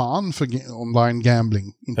som fan för online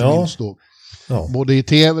gambling. Inte minst då. Ja. Både i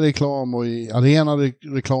tv-reklam och i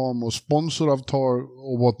arena-reklam och sponsoravtal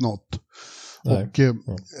och what not. Nej. Och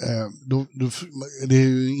det är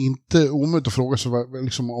ju inte omöjligt att fråga sig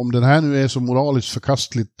liksom, om den här nu är så moraliskt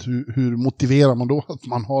förkastligt, hur motiverar man då att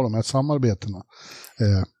man har de här samarbetena?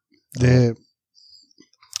 Det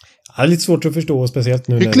är lite svårt att förstå, speciellt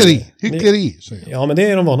nu. Hyckleri. Ja, men det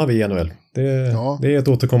är de vana vid i NHL. Det är ett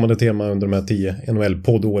återkommande tema under de här 10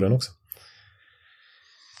 NHL-poddåren också.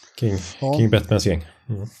 King Batmans gäng.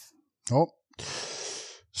 Ja.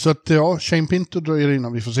 Så att Shane Pinto dröjer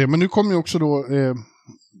innan vi får se. Men nu kommer ju också då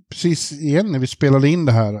precis igen när vi spelade in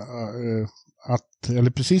det här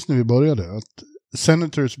eller precis när vi började, att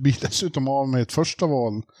Senators blir dessutom av med ett första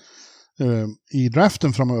val i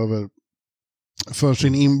draften framöver för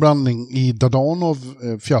sin inblandning i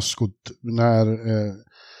Dadonov-fiaskot när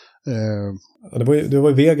det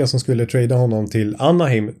var Vegas som skulle trada honom till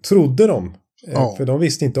Anaheim, trodde de. För de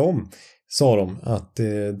visste inte om, sa de, att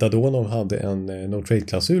Dadonov hade en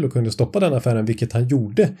no-trade-klausul och kunde stoppa den affären, vilket han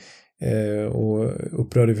gjorde. Och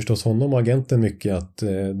upprörde förstås honom och agenten mycket att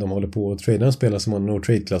de håller på att trada en spelare som har en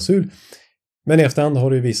no-trade-klausul. Men i efterhand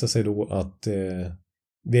har det visat sig då att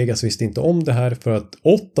Vegas visste inte om det här för att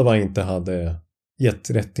Ottawa inte hade gett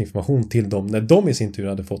rätt information till dem när de i sin tur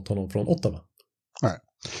hade fått honom från Ottawa. Nej.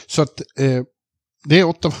 Så att det är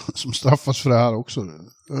Ottawa som straffas för det här också.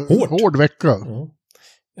 Hård vecka. Ja.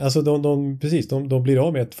 Alltså de blir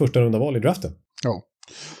av med ett första runda val i draften.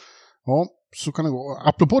 Ja. så kan det gå.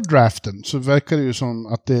 Apropå draften så verkar det ju som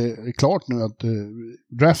att det är klart nu att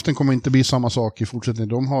draften kommer inte bli samma sak i fortsättningen.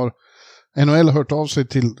 De har NHL hört av sig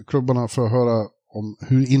till klubbarna för att höra om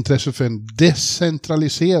hur intresset för en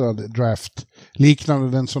decentraliserad draft, liknande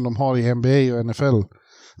den som de har i NBA och NFL,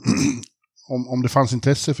 om det fanns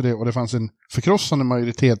intresse för det, och det fanns en förkrossande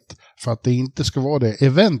majoritet för att det inte ska vara det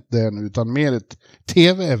event där nu, utan mer ett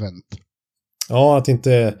tv-event. Ja, att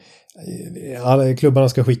inte alla klubbarna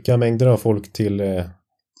ska skicka mängder av folk till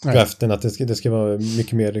draften, att det ska vara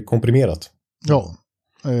mycket mer komprimerat. Ja,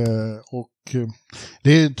 och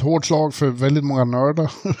det är ett hårt slag för väldigt många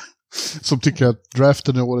nördar som tycker att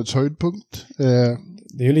draften är årets höjdpunkt.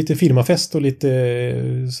 Det är ju lite firmafest och lite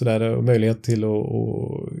sådär, och möjlighet till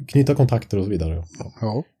att knyta kontakter och så vidare.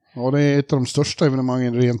 Ja, det är ett av de största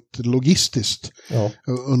evenemangen rent logistiskt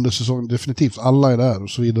under säsongen, definitivt. Alla är där och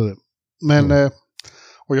så vidare. Men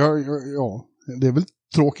och det är väl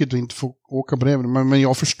tråkigt att inte få åka på det, men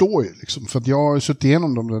jag förstår ju liksom, för att jag har suttit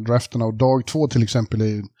igenom de där drafterna, och dag 2 till exempel är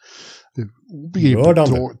ju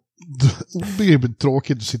obegripligt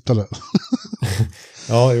tråkigt att sitta där.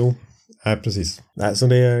 Ja, jo. Nej, precis. Nej, så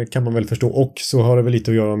det kan man väl förstå. Och så har det väl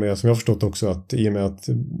lite att göra med, som jag har förstått också, att i och med att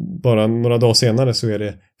bara några dagar senare så är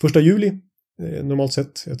det 1 juli normalt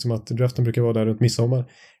sett, eftersom att draften brukar vara där runt midsommar.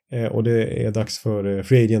 Och det är dags för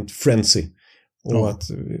Free Agent Frenzy. Och att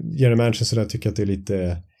general managern så där tycker att det är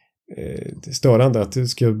lite störande att det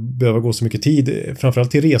ska behöva gå så mycket tid,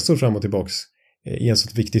 framförallt till resor fram och tillbaks i en så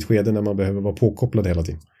viktigt skede när man behöver vara påkopplad hela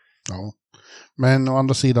tiden. Ja. Men å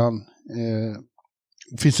andra sidan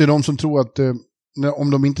finns det de som tror att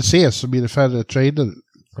om de inte ses så blir det färre trader.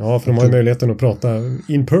 Ja, för de har ju möjligheten att prata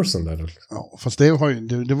in person där. Ja, fast det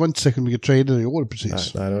var inte särskilt mycket trader i år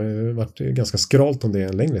precis. Nej, det har ju varit ganska skralt om det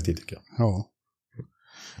en längre tid tycker jag.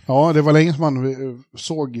 Ja, det var länge som man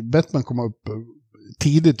såg Batman komma upp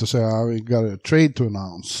tidigt och säga we got a trade to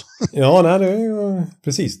announce. Ja, nej, det är ju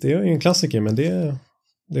precis. Det är ju en klassiker, men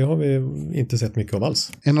det har vi inte sett mycket av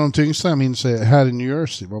alls. En av de tyngsta jag minns är här i New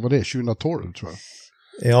Jersey. Vad var det? 2012 tror jag.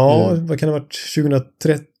 Ja, vad kan det ha varit?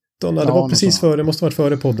 2013? Ja, det var precis före. Det måste ha varit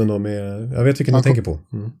före podden då. Jag vet vilken jag tänker på.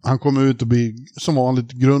 Han kom ut och blir som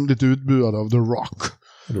vanligt grundligt utbuad av The Rock.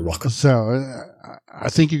 So, I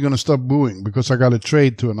think you're gonna stop booing because I got a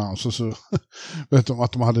trade to announce. Och så vet de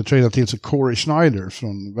att de hade tradat till sig Corey Schneider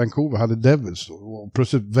från Vancouver, hade Devils. Och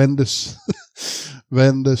plötsligt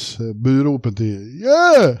vändes buropen till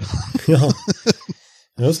yeah! Ja,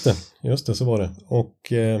 just det, så var det. Och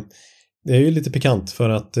det är ju lite pikant för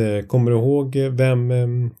att kommer du ihåg vem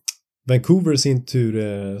Vancouver sin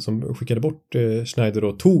tur som skickade bort Schneider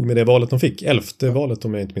och tog med det valet de fick? 11:e valet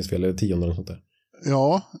om jag inte minns fel, eller 10:e eller sånt där.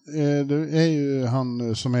 Ja, det är ju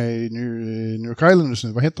han som är i New York Islanders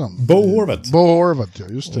nu. Vad heter han? Bo Horvat. Bo Horvat, ja,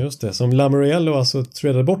 just det. Just det, som Lamoriello alltså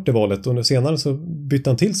tradade bort det valet, och senare så bytte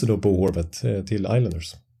han till sig då Bo Horvat till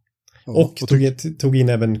Islanders. Ja, och tog in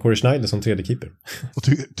även Corey Schneider som tredje keeper. Och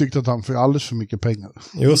tyckte att han fick alldeles för mycket pengar.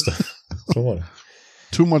 Just det, så var det.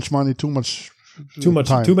 Too much money, too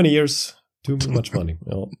many years, too much money.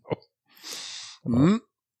 Ja.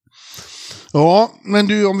 Ja, men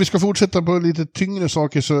du, om vi ska fortsätta på lite tyngre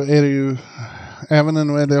saker så är det ju, även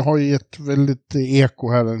NHL har ju ett väldigt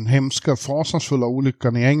eko här, den hemska, fasansfulla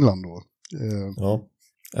olyckan i England då. Ja,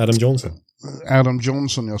 Adam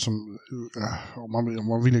Johnson, ja, som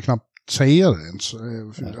man vill ju knappt säga det ens.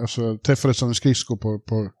 Alltså, träffades av en skridsko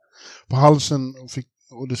på halsen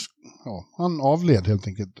och han avled helt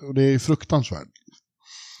enkelt. Och det är fruktansvärt.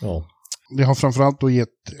 Ja. Det har framförallt då gett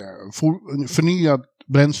förnyad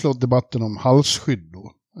bränsle åt debatten om halsskydd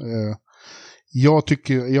då.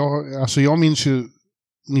 Jag minns ju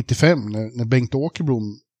 95 när Bengt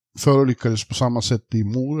Åkerblom förolyckades på samma sätt i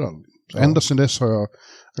Mora. Ända sedan dess har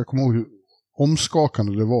jag kommer ihåg hur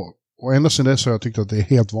omskakande det var. Och ända sedan dess har jag tyckt att det är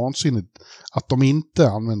helt vansinnigt att de inte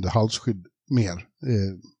använder halsskydd mer.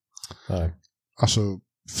 Nej. Alltså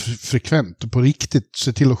frekvent och på riktigt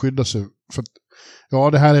se till att skydda sig. För att,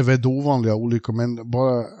 det här är väldigt ovanliga olyckor, men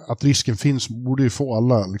bara att risken finns borde ju få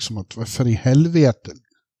alla liksom att för i helvete.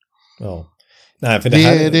 Ja. Nej, för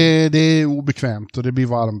det är obekvämt och det blir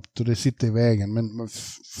varmt och det sitter i vägen, men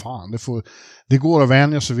fan, det går att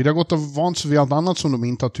vänja sig vid. Det har gått att vant sig vid allt annat som de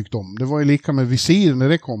inte har tyckt om. Det var ju lika med visir när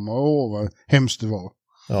det kom. Vad hemskt det var.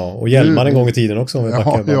 Ja, och hjälmar en gång i tiden också om vi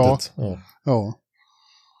backar bandet. Ja.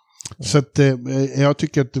 Så att jag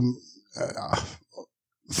tycker att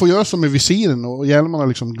får göra som med visiren och hjälmarna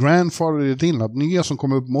liksom grandfather in att nya som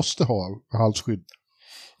kommer upp måste ha halsskydd.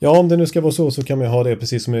 Ja, om det nu ska vara så kan man ha det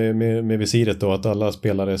precis som med visiret då, att alla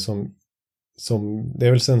spelare som det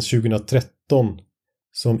är väl sedan 2013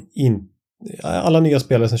 som alla nya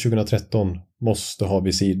spelare sedan 2013 måste ha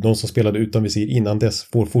visir. De som spelade utan visir innan dess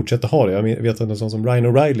får fortsätta ha det. Jag vet att en sån som Ryan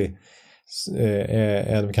O'Reilly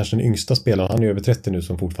är kanske den yngsta spelaren. Han är över 30 nu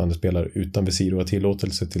som fortfarande spelar utan visir och har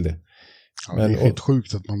tillåtelse till det. Ja, det är helt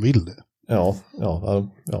sjukt att man vill det. Ja.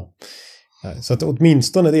 Så att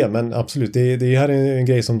åtminstone det, men absolut, det här är en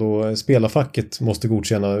grej som då spelarfacket måste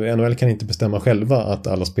godkänna. NHL kan inte bestämma själva att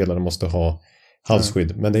alla spelare måste ha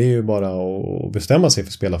halsskydd, men det är ju bara att bestämma sig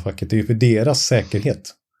för spelarfacket. Det är ju för deras säkerhet.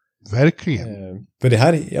 Verkligen. För det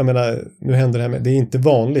här, jag menar, nu händer det här det är inte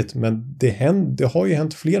vanligt, men det har ju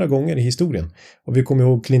hänt flera gånger i historien. Och vi kommer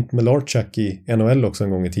ihåg Clint Malarchuk i NHL också en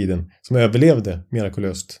gång i tiden, som överlevde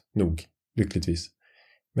mirakulöst nog, lyckligtvis.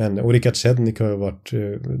 Och Richard Sednik har ju varit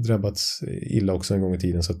drabbats illa också en gång i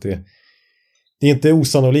tiden, så att det är inte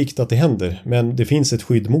osannolikt att det händer, men det finns ett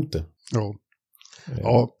skydd mot det.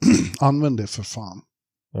 Ja, använd det för fan.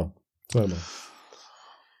 Ja, så är det.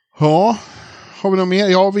 Ja, har vi något mer?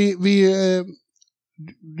 Ja,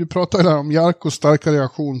 du pratade där om Jarkos starka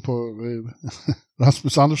reaktion på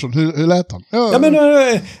Rasmus Andersson. Hur lät han? Ja men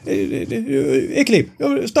Ekeliw,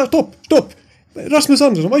 stopp! Rasmus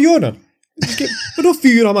Andersson, vad gör han? Vadå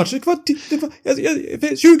 4 matcher?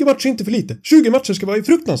 20 matcher är inte för lite. 20 matcher ska vara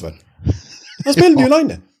fruktansvärt. Han spelade ju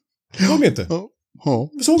line. Såg vi inte? Ja.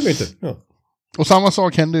 Såg vi inte? Ja. Och samma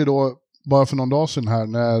sak hände ju då bara för någon dag sedan här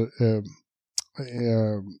när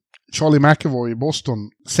Charlie McAvoy i Boston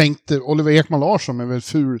sänkte Oliver Ekman Larsson med en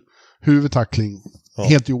ful huvudtackling. Ja.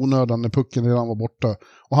 Helt i onödan när pucken redan var borta.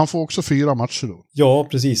 Och han får också 4 matcher då. Ja,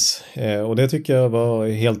 precis. Och det tycker jag var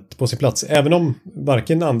helt på sin plats. Även om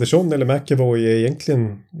varken Andersson eller McAvoy är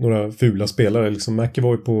egentligen några fula spelare. Liksom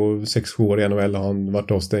McAvoy på 6-7 år i NHL har han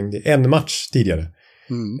varit avstängd i en match tidigare.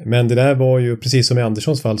 Mm. Men det där var ju, precis som i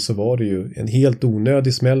Anderssons fall, så var det ju en helt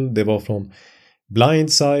onödig smäll. Det var från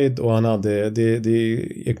blindside och han hade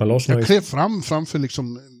Ekman Larsson. Jag klev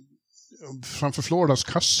framför Floridas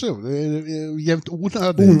kasse. Det är jävligt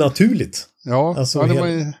onödigt. Onaturligt. Ja, alltså, det var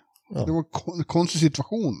en konstig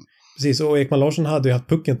situation. Precis, och Ekman Larsson hade ju haft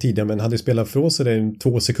pucken tidigare, men hade spelat från sig den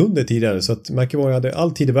 2 sekunder tidigare, så att McAvoy hade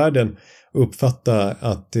all tid i världen uppfatta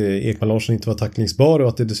att Ekman Larsson inte var tacklingsbar och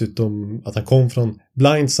att det dessutom att han kom från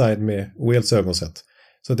blindside med Wales ögonsätt.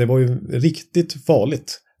 Så det var ju riktigt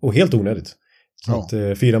farligt och helt onödigt. Så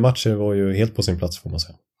att 4 matcher var ju helt på sin plats, får man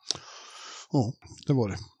säga. Ja, det var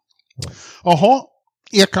det. Jaha,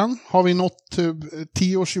 Ekan, har vi nått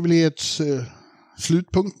 10-årsjubileets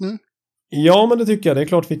slutpunkt nu? Ja, men det tycker jag. Det är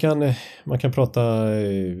klart man kan prata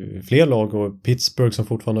fler lag och Pittsburgh som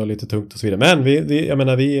fortfarande har lite tungt och så vidare.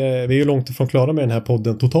 Men vi är ju långt ifrån klara med den här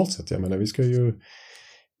podden totalt sett. Jag menar,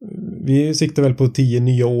 vi siktar väl på 10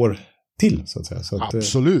 nya år till, så att säga. Så att,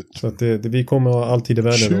 absolut. Så att vi kommer ha alltid i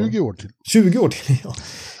världen. 20 år till. 20 år till, ja.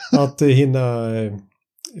 Att hinna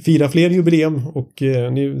fira fler jubileum och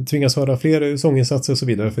ni tvingas höra fler sånginsatser och så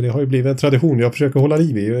vidare, för det har ju blivit en tradition jag försöker hålla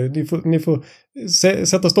liv i. Ni får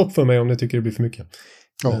sätta stopp för mig om ni tycker det blir för mycket.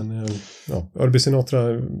 Ja. Men Örby Sinatra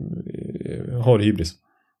har hybris.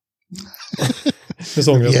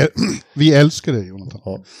 Vi älskar dig, Jonathan.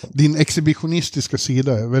 Ja. Din exhibitionistiska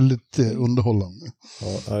sida är väldigt underhållande.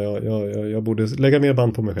 Ja, jag borde lägga mer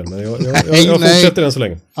band på mig själv, men jag fortsätter än så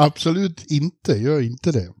länge. Absolut inte, gör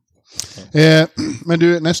inte det. Men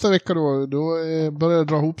du, nästa vecka då börjar jag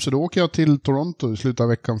dra ihop, så då åker jag till Toronto i slutet av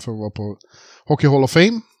veckan för att vara på Hockey Hall of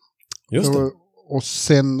Fame. Just det. Och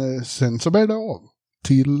sen så bär det av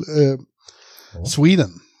till Sweden.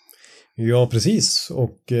 Ja, precis.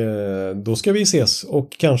 Och då ska vi ses.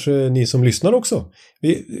 Och kanske ni som lyssnar också.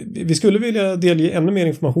 Vi skulle vilja delge ännu mer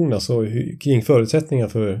information alltså, kring förutsättningar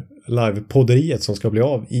för live-podderiet som ska bli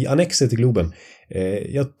av i annexet till Globen.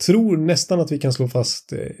 Jag tror nästan att vi kan slå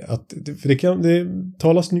fast att för det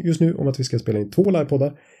talas just nu om att vi ska spela in 2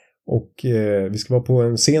 livepoddar. Och vi ska vara på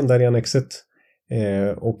en scen där i annexet.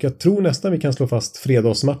 Och jag tror nästan vi kan slå fast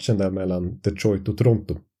fredagsmatchen där mellan Detroit och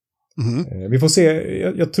Toronto. Mm. Vi får se.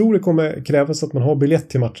 Jag tror det kommer krävas att man har biljett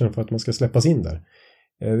till matchen för att man ska släppas in där.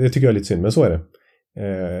 Det tycker jag är lite synd, men så är det.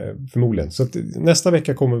 Förmodligen. Så att nästa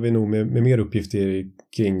vecka kommer vi nog med mer uppgifter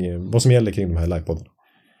kring vad som gäller kring de här livepoddarna.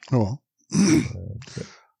 Ja.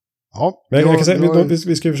 Ja, men jag kan säga,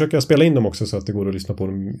 vi ska försöka spela in dem också så att det går att lyssna på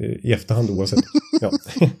dem i efterhand oavsett.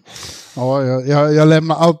 Ja, jag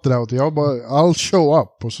lämnar allt det där åt. I'll show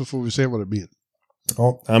up och så får vi se vad det blir.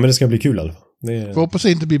 Ja, men det ska bli kul i alla fall. Jag hoppas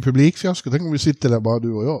det inte blir publikfiasko. Tänk om vi sitter där bara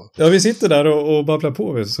du och jag. Ja, vi sitter där och babblar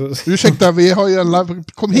på. Så. Ursäkta, vi har ju en live.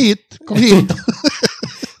 Kom hit.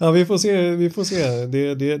 Ja, vi får se.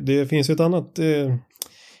 Det finns ju ett annat...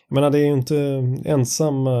 Jag menar, det är ju inte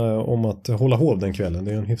ensam om att hålla hov den kvällen.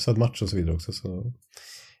 Det är en hyfsad match och så vidare också. Så.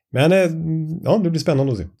 Men ja, det blir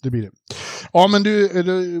spännande att se. Det blir det. Ja, men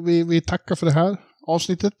vi tackar för det här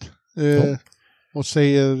avsnittet. Och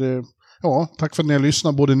säger tack för att ni har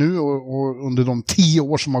lyssnat både nu och under de 10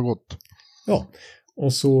 år som har gått. Ja,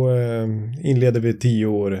 och så inleder vi 10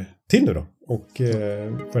 år till nu då. Och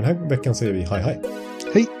för den här veckan säger vi hej.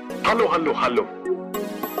 Hej! Hallå!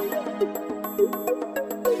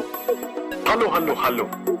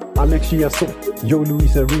 Alex Chiazot, Joe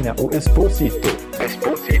Luis Arena och Esposito.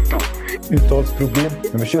 Uttalsproblem,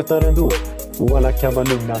 men vi tjötar ändå. Och alla kan vara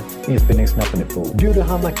lugna, inspelningsknappen är på. Bjuder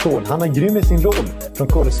Hanna Kohl, han är grym i sin roll. Från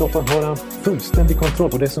Kållesoffan har han fullständig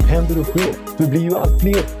kontroll på det som händer och sker. Det blir ju allt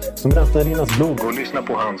fler som rattar in hans blogg. Och lyssna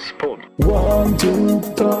på hans podd. 1, 2,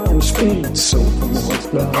 3, speed, so.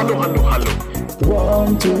 Hallå!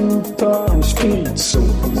 1, 2, 3, speed, so.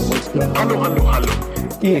 Hallå!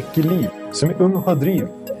 Ekeliw, som är ung och har driv.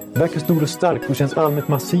 Verkar stor och stark och känns allmänt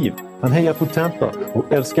massiv. Han hejar på Tampa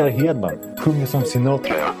och älskar Hedman. Sjunger som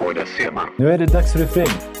Sinatra. Ja, och det ser man. Nu är det dags för refräng.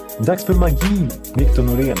 Dags för magi, Victor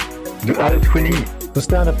Norén. Du är ett geni. Så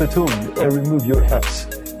stand up at home and remove your hats.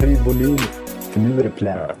 Höj volym, för nu är det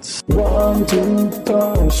plats. 1, 2,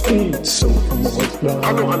 3, speed, so.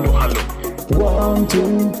 Hallå! 1, 2,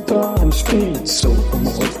 3, speed, so.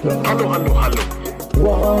 Hallå! 1,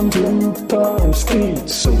 2, 3, speed,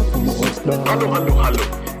 so. Hallå! 1,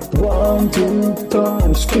 2,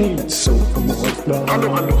 3, speed, so.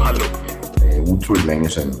 Hallå! Det är otroligt länge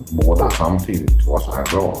sedan båda samtidigt var så här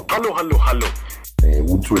bra. Hallå! Det är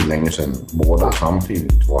otroligt länge sedan båda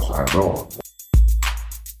samtidigt var så här bra.